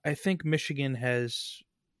 I think Michigan has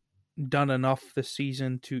done enough this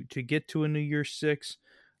season to get to a New Year's Six.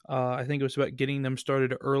 I think it was about getting them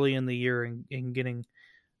started early in the year and getting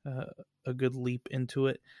a good leap into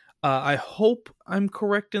it. I hope I'm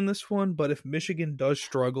correct in this one, but if Michigan does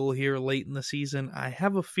struggle here late in the season, I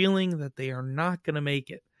have a feeling that they are not going to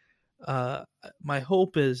make it. My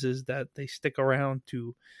hope is that they stick around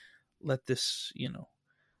to let this,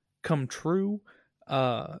 come true.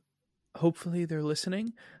 Hopefully they're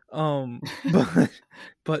listening. But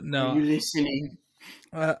no. Are you listening?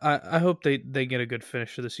 I hope they get a good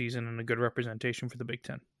finish to the season and a good representation for the Big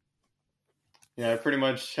Ten. Yeah, I pretty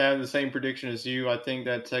much have the same prediction as you. I think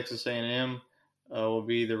that Texas A&M will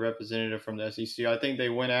be the representative from the SEC. I think they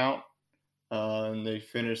went out and they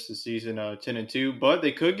finished the season 10-2, but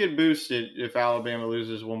they could get boosted if Alabama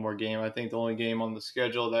loses one more game. I think the only game on the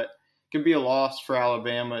schedule that could be a loss for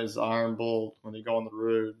Alabama is the Iron Bowl when they go on the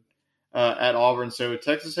road at Auburn. So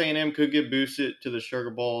Texas A&M could get boosted to the Sugar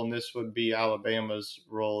Bowl, and this would be Alabama's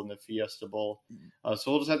role in the Fiesta Bowl.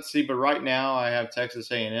 So we'll just have to see. But right now, I have Texas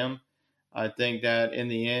A&M. I think that in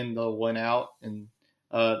the end, they'll win out and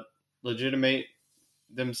legitimate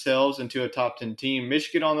themselves into a top 10 team.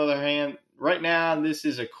 Michigan, on the other hand, right now, this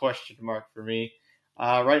is a question mark for me.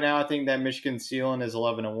 Right now, I think that Michigan's ceiling is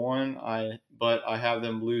 11-1, but I have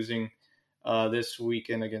them losing this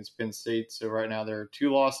weekend against Penn State. So right now, they're a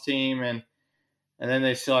 2-loss team, and then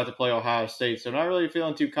they still have to play Ohio State. So I'm not really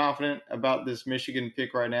feeling too confident about this Michigan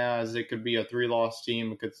pick right now, as it could be a 3-loss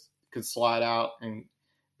team. It could slide out and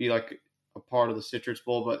be like a part of the Citrus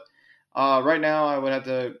Bowl. But right now, I would have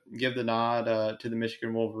to give the nod to the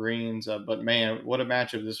Michigan Wolverines. But, man, what a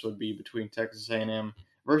matchup this would be between Texas A&M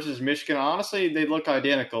versus Michigan. Honestly, they look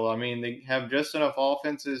identical. I mean, they have just enough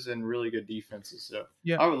offenses and really good defenses. So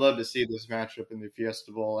yeah. I would love to see this matchup in the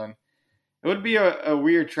Fiesta Bowl. And it would be a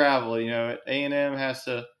weird travel. A&M has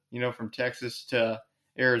to, from Texas to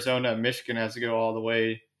Arizona. Michigan has to go all the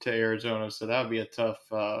way to Arizona. So that would be a tough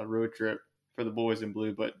road trip for the boys in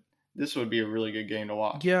blue. But this would be a really good game to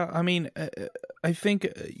watch. Yeah, I mean, I think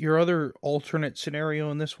your other alternate scenario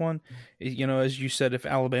in this one, as you said, if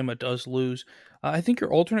Alabama does lose, I think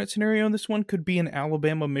your alternate scenario in this one could be an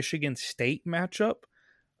Alabama-Michigan State matchup.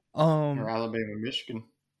 Or Alabama-Michigan.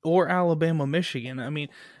 Or Alabama-Michigan. I mean,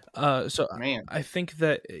 I think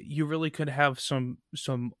that you really could have some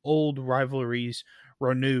old rivalries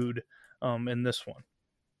renewed in this one.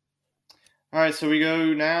 All right, so we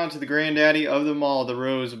go now to the granddaddy of them all, the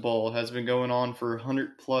Rose Bowl. It has been going on for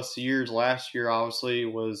 100-plus years. Last year, obviously,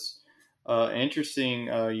 was an interesting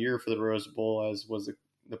year for the Rose Bowl, as was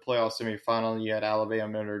the playoff semifinal. You had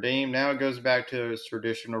Alabama Notre Dame. Now it goes back to its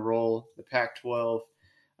traditional role, the Pac-12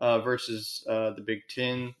 versus the Big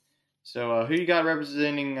Ten. So who you got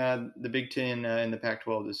representing the Big Ten in the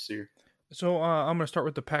Pac-12 this year? So I'm going to start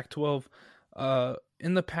with the Pac-12.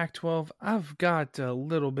 In the Pac-12, I've got a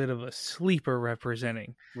little bit of a sleeper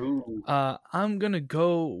representing. I'm going to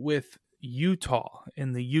go with Utah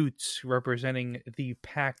in the Utes representing the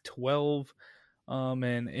Pac-12.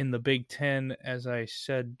 And in the Big Ten, as I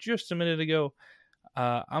said just a minute ago,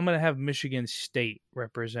 I'm going to have Michigan State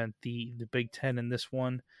represent the Big Ten in this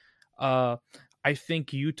one. I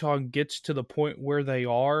think Utah gets to the point where they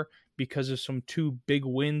are because of some 2 big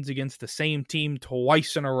wins against the same team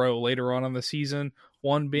twice in a row later on in the season,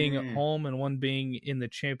 one being at home and one being in the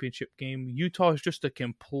championship game. Utah is just a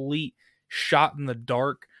complete shot in the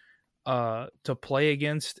dark to play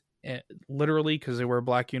against, literally, because they wear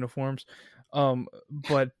black uniforms.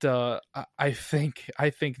 But I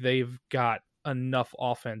think they've got enough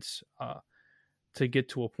offense to get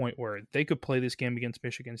to a point where they could play this game against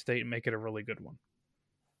Michigan State and make it a really good one.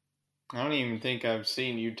 I don't even think I've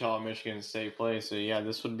seen Utah Michigan State play, so yeah,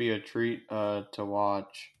 this would be a treat to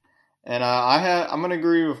watch. And I'm going to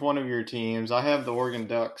agree with one of your teams. I have the Oregon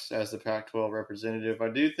Ducks as the Pac-12 representative. I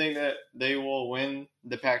do think that they will win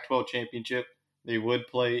the Pac-12 championship. They would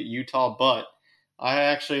play Utah, but I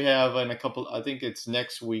actually have I think it's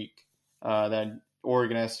next week that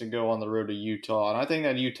Oregon has to go on the road to Utah. And I think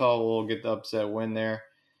that Utah will get the upset win there.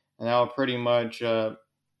 And that will pretty much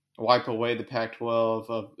wipe away the Pac-12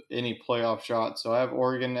 of any playoff shot. So I have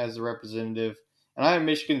Oregon as the representative. And I have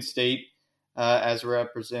Michigan State as a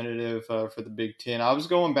representative for the Big Ten. I was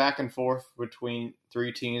going back and forth between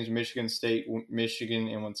 3 teams, Michigan State, Michigan,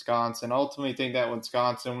 and Wisconsin. I ultimately think that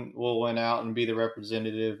Wisconsin will win out and be the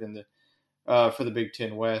representative in the for the Big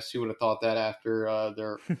Ten West. Who would have thought that after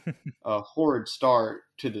their horrid start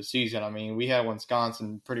to the season? I mean, we had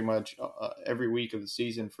Wisconsin pretty much every week of the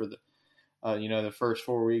season for the the first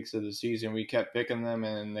 4 weeks of the season. We kept picking them,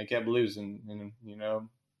 and they kept losing. And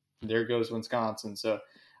there goes Wisconsin. So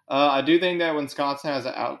I do think that Wisconsin has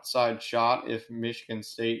an outside shot if Michigan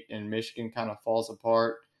State and Michigan kind of falls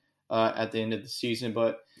apart at the end of the season.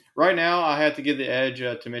 But right now, I have to give the edge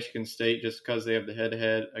to Michigan State just because they have the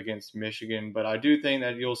head-to-head against Michigan. But I do think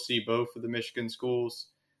that you'll see both of the Michigan schools,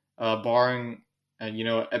 barring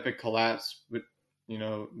epic collapse with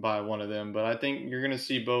by one of them. But I think you're going to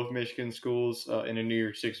see both Michigan schools in a New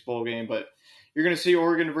Year's Six bowl game. But you're going to see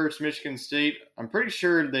Oregon versus Michigan State. I'm pretty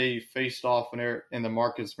sure they faced off in the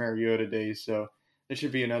Marcus Mariota days, so it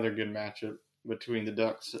should be another good matchup between the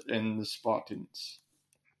Ducks and the Spartans.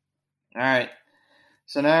 All right.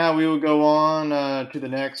 So now we will go on to the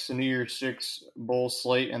next New Year's Six bowl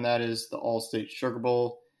slate, and that is the All-State Sugar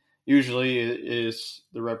Bowl. Usually it is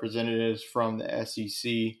the representatives from the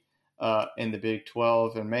SEC in the Big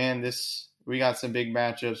 12. And, man, we got some big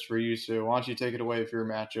matchups for you, so why don't you take it away for your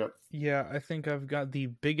matchup? Yeah, I think I've got the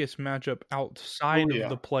biggest matchup outside of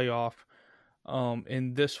the playoff.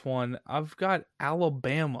 In this one, I've got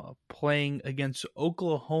Alabama playing against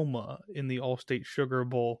Oklahoma in the All-State Sugar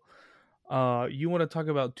Bowl. You want to talk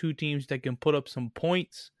about two teams that can put up some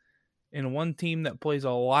points, and one team that plays a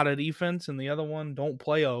lot of defense, and the other one don't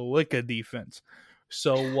play a lick of defense.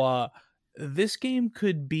 So this game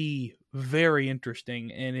could be very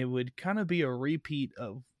interesting, and it would kind of be a repeat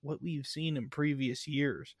of what we've seen in previous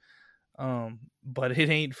years. But it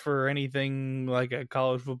ain't for anything like a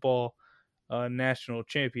college football national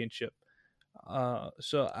championship.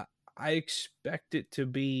 So I expect it to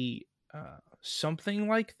be something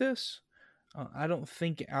like this. I don't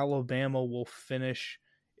think Alabama will finish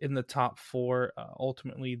in the top four.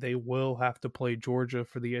 Ultimately, they will have to play Georgia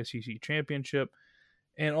for the SEC championship.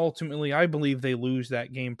 And ultimately, I believe they lose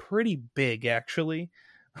that game pretty big, actually.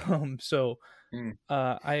 I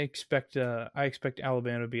expect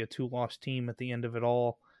Alabama to be a 2-loss team at the end of it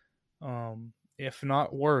all. If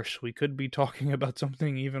not worse, we could be talking about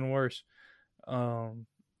something even worse.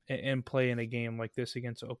 And play in a game like this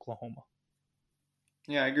against Oklahoma.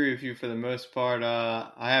 Yeah, I agree with you for the most part. I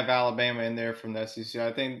have Alabama in there from the SEC.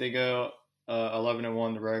 I think they go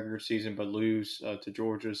 11-1 the regular season, but lose to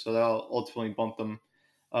Georgia, so that'll ultimately bump them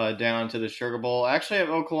down to the Sugar Bowl. I actually have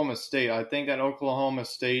Oklahoma State. I think that Oklahoma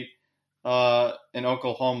State and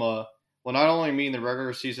Oklahoma will not only meet in the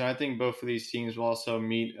regular season, I think both of these teams will also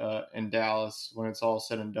meet in Dallas when it's all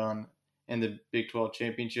said and done in the Big 12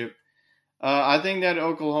 championship. I think that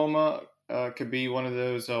Oklahoma could be one of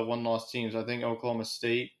those one-loss teams. I think Oklahoma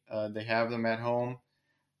State, they have them at home.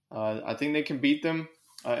 I think they can beat them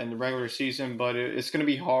in the regular season, but it's going to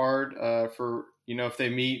be hard for, if they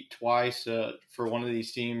meet twice for one of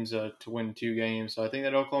these teams to win 2 games. So I think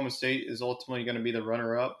that Oklahoma State is ultimately going to be the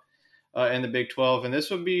runner-up in the Big 12. And this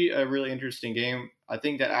would be a really interesting game. I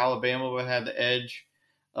think that Alabama would have the edge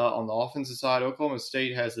on the offensive side. Oklahoma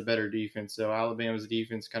State has the better defense, so Alabama's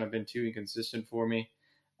defense kind of been too inconsistent for me.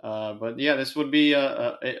 But yeah, this would be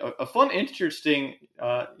a fun, interesting,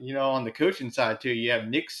 on the coaching side too. You have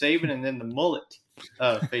Nick Saban and then the mullet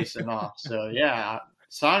facing off. So yeah,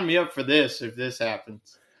 sign me up for this if this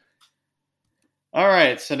happens. All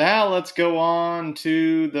right, so now let's go on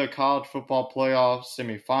to the college football playoff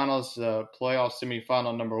semifinals. Playoff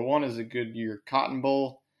semifinal number 1 is the Goodyear Cotton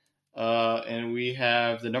Bowl. And we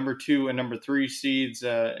have the number 2 and number 3 seeds,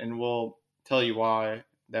 and we'll tell you why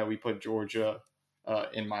that we put Georgia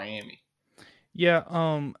in Miami.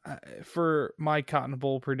 Yeah, for my Cotton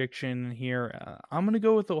Bowl prediction here, I'm going to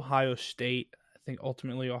go with Ohio State. I think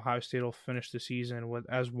ultimately Ohio State will finish the season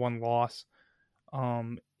as 1 loss.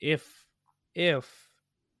 If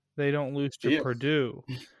they don't lose to Purdue.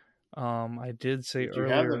 I did say earlier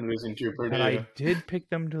you have them losing to Purdue. that I did pick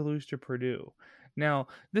them to lose to Purdue. Now,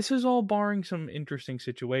 this is all barring some interesting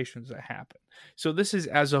situations that happen. So this is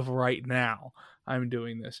as of right now. I'm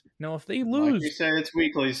doing this. Now, if they lose... Like you said, it's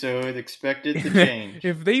weekly, so I'd expect it to change.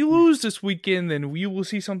 If they lose this weekend, then we will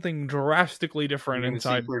see something drastically different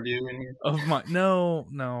inside Purdue in here? of my... No,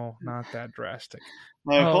 not that drastic.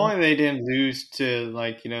 If only they didn't lose to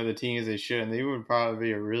the teams they should, and they would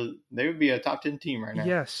probably be a top 10 team right now.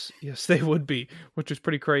 Yes, they would be, which is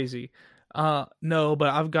pretty crazy. No, but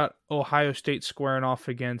I've got Ohio State squaring off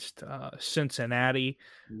against Cincinnati.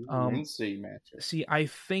 Interstate matchup. See, I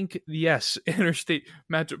think interstate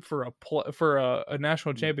matchup for a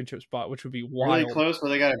national championship spot, which would be wild. Really close, but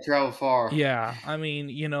they got to travel far. Yeah, I mean,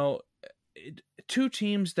 2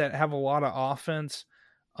 teams that have a lot of offense.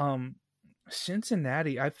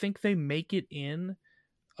 Cincinnati, I think they make it in,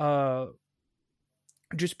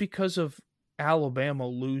 just because of Alabama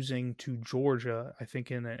losing to Georgia. I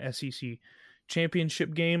think in an SEC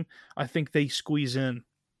championship game, I think they squeeze in.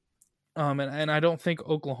 And I don't think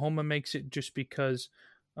Oklahoma makes it just because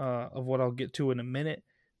of what I'll get to in a minute.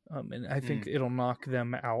 And I think it'll knock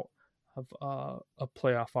them out of a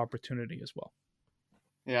playoff opportunity as well.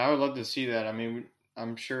 Yeah, I would love to see that. I mean,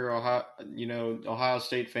 I'm sure Ohio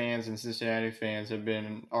State fans and Cincinnati fans have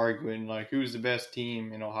been arguing like who's the best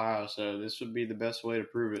team in Ohio. So this would be the best way to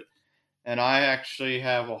prove it. And I actually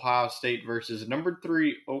have Ohio State versus number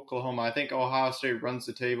 3 Oklahoma. I think Ohio State runs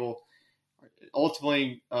the table.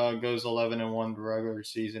 Ultimately, goes 11-1 the regular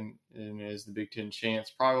season and is the Big Ten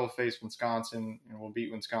champs. Probably will face Wisconsin and will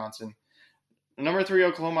beat Wisconsin. Number 3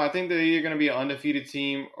 Oklahoma. I think they're either going to be an undefeated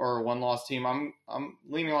team or a one-loss team. I'm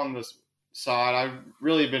leaning on this side. I've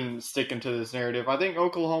really been sticking to this narrative. I think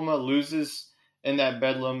Oklahoma loses in that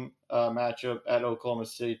Bedlam matchup at Oklahoma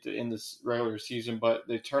State to end this regular season, but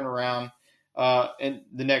they turn around in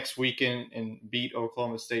the next weekend and beat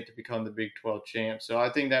Oklahoma State to become the Big 12 champ. So I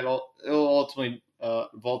think that it'll ultimately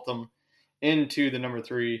vault them into the number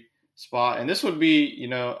 3 spot. And this would be,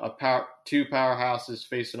 two powerhouses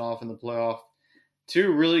facing off in the playoff.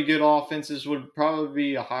 2 really good offenses would probably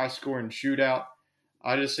be a high-scoring shootout.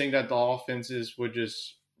 I just think that the offenses would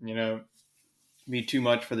just, be too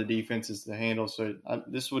much for the defenses to handle. So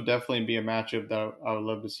this would definitely be a matchup that I would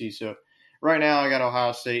love to see. So right now I got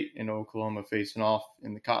Ohio State and Oklahoma facing off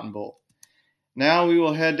in the Cotton Bowl. Now we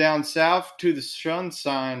will head down south to the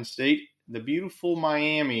Sunshine State, the beautiful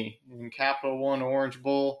Miami in Capital One Orange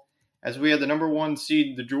Bowl. As we had the number 1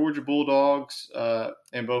 seed, the Georgia Bulldogs,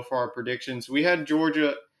 in both our predictions. We had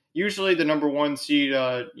Georgia. Usually the number 1 seed,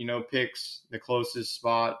 picks the closest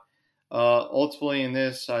spot. Ultimately in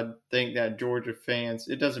this, I think that Georgia fans,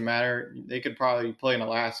 it doesn't matter. They could probably play in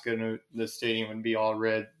Alaska and the stadium would be all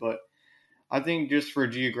red. But I think just for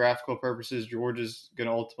geographical purposes, Georgia's going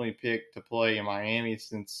to ultimately pick to play in Miami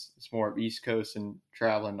since it's more of East Coast and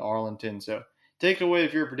traveling to Arlington. So take it away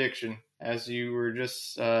with your prediction, as you were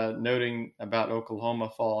just noting about Oklahoma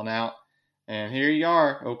falling out. And here you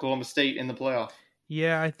are, Oklahoma State in the playoff.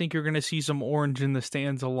 Yeah, I think you're going to see some orange in the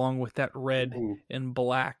stands along with that red and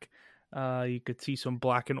black. You could see some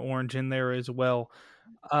black and orange in there as well.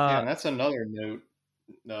 And that's another note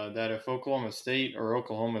that if Oklahoma State or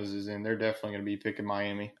Oklahoma's is in, they're definitely going to be picking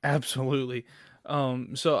Miami. Absolutely.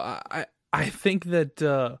 So I think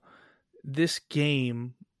that this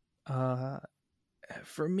game,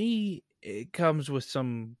 for me, it comes with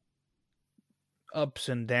some ups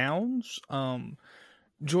and downs.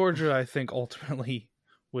 Georgia, I think, ultimately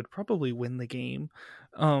would probably win the game.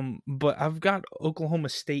 But I've got Oklahoma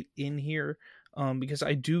State in here because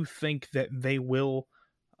I do think that they will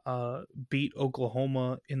beat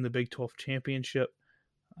Oklahoma in the Big 12 championship.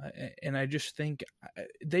 And I just think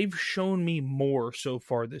they've shown me more so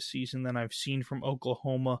far this season than I've seen from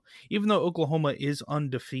Oklahoma. Even though Oklahoma is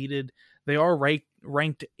undefeated, they are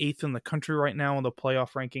ranked 8th in the country right now in the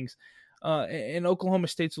playoff rankings. And Oklahoma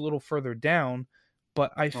State's a little further down.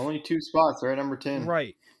 But only 2 spots, they're at number 10.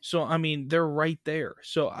 Right. So, I mean, they're right there.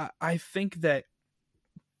 So, I think that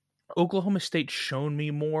Oklahoma State's shown me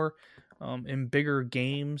more in bigger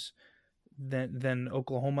games than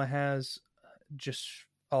Oklahoma has. Just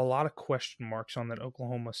a lot of question marks on that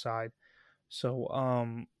Oklahoma side. So,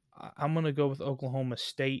 I'm going to go with Oklahoma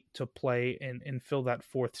State to play and fill that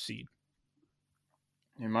 4th seed.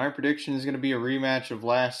 And my prediction is going to be a rematch of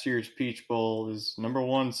last year's Peach Bowl. Is number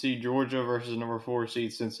 1 seed Georgia versus number 4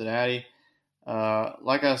 seed Cincinnati.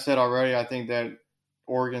 Like I said already, I think that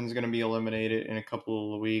Oregon's going to be eliminated in a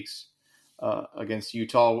couple of weeks against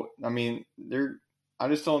Utah. I mean, I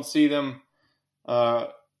just don't see them.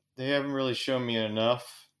 They haven't really shown me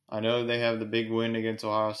enough. I know they have the big win against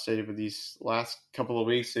Ohio State, but these last couple of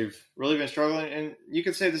weeks they've really been struggling. And you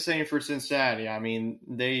could say the same for Cincinnati. I mean,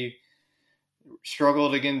 they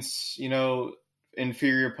struggled against,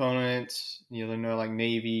 inferior opponents, like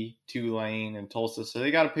Navy, Tulane, and Tulsa. So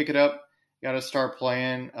they got to pick it up. Got to start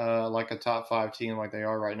playing like a top 5 team like they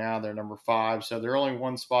are right now. They're number 5, so they're only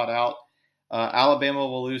 1 spot out. Alabama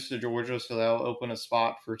will lose to Georgia, so that'll open a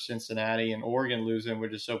spot for Cincinnati. And Oregon losing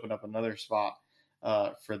would just open up another spot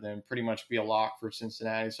for them. Pretty much be a lock for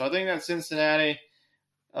Cincinnati. So I think that Cincinnati,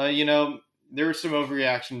 there was some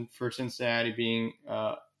overreaction for Cincinnati being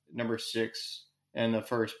number 6 in the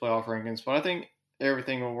first playoff rankings, but I think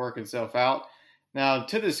everything will work itself out. Now,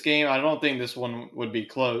 to this game, I don't think this one would be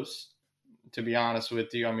close, to be honest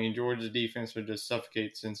with you. I mean, Georgia's defense would just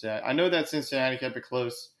suffocate Cincinnati. I know that Cincinnati kept it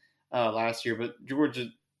close last year, but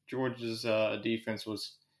Georgia's defense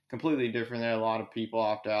was completely different. They had a lot of people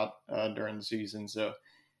opt out during the season.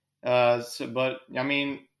 But I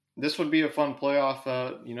mean, this would be a fun playoff.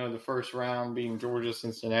 The first round being Georgia,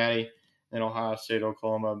 Cincinnati, and Ohio State,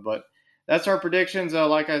 Oklahoma. But that's our predictions.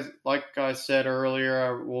 Like I said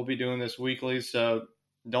earlier, we'll be doing this weekly, so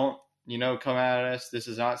don't come at us. This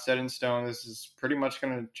is not set in stone. This is pretty much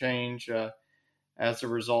going to change as the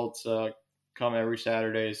results come every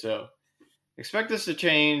Saturday. So expect this to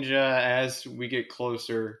change as we get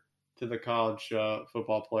closer to the college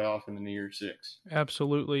football playoff in the New Year's Six.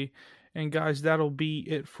 Absolutely. And guys, that'll be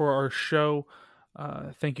it for our show.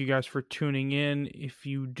 Thank you guys for tuning in. If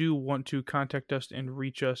you do want to contact us and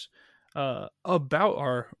reach us about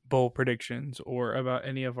our bowl predictions or about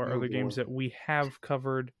any of our other games that we have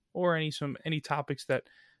covered, or any topics that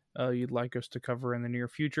you'd like us to cover in the near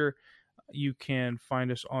future, you can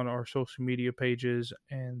find us on our social media pages,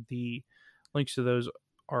 and the links to those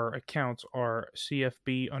our accounts are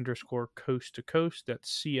CFB_coast to coast.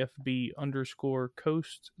 That's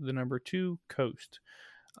CFB_coast, the number 2 coast.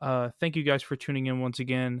 Thank you guys for tuning in once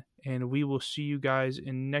again, and we will see you guys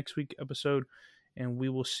in next week's episode, and we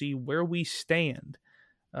will see where we stand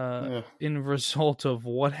in result of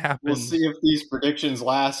what happens. We'll see if these predictions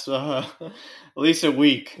last at least a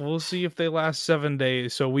week. We'll see if they last 7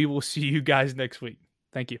 days, so we will see you guys next week.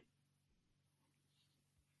 Thank you.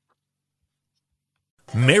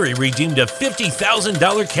 Mary redeemed a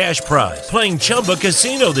 $50,000 cash prize playing Chumba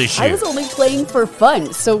Casino this year. I was only playing for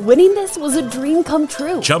fun, so winning this was a dream come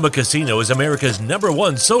true. Chumba Casino is America's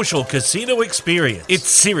 #1 social casino experience. It's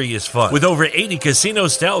serious fun. With over 80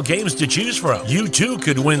 casino-style games to choose from, you too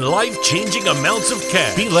could win life-changing amounts of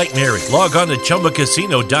cash. Be like Mary. Log on to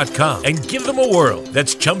ChumbaCasino.com and give them a whirl.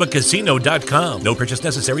 That's ChumbaCasino.com. No purchase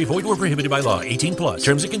necessary. Void or prohibited by law. 18+.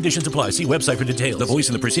 Terms and conditions apply. See website for details. The voice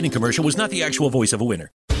in the preceding commercial was not the actual voice of a winner.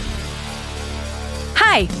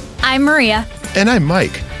 Hi, I'm Maria. And I'm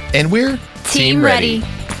Mike. And we're Team Ready.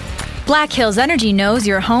 Black Hills Energy knows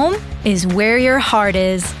your home is where your heart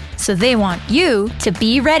is, so they want you to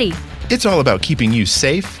be ready. It's all about keeping you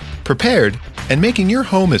safe, prepared, and making your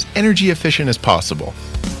home as energy efficient as possible.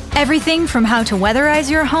 Everything from how to weatherize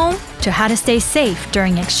your home to how to stay safe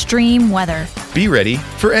during extreme weather. Be ready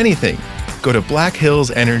for anything. Go to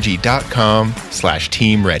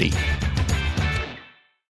blackhillsenergy.com/teamready.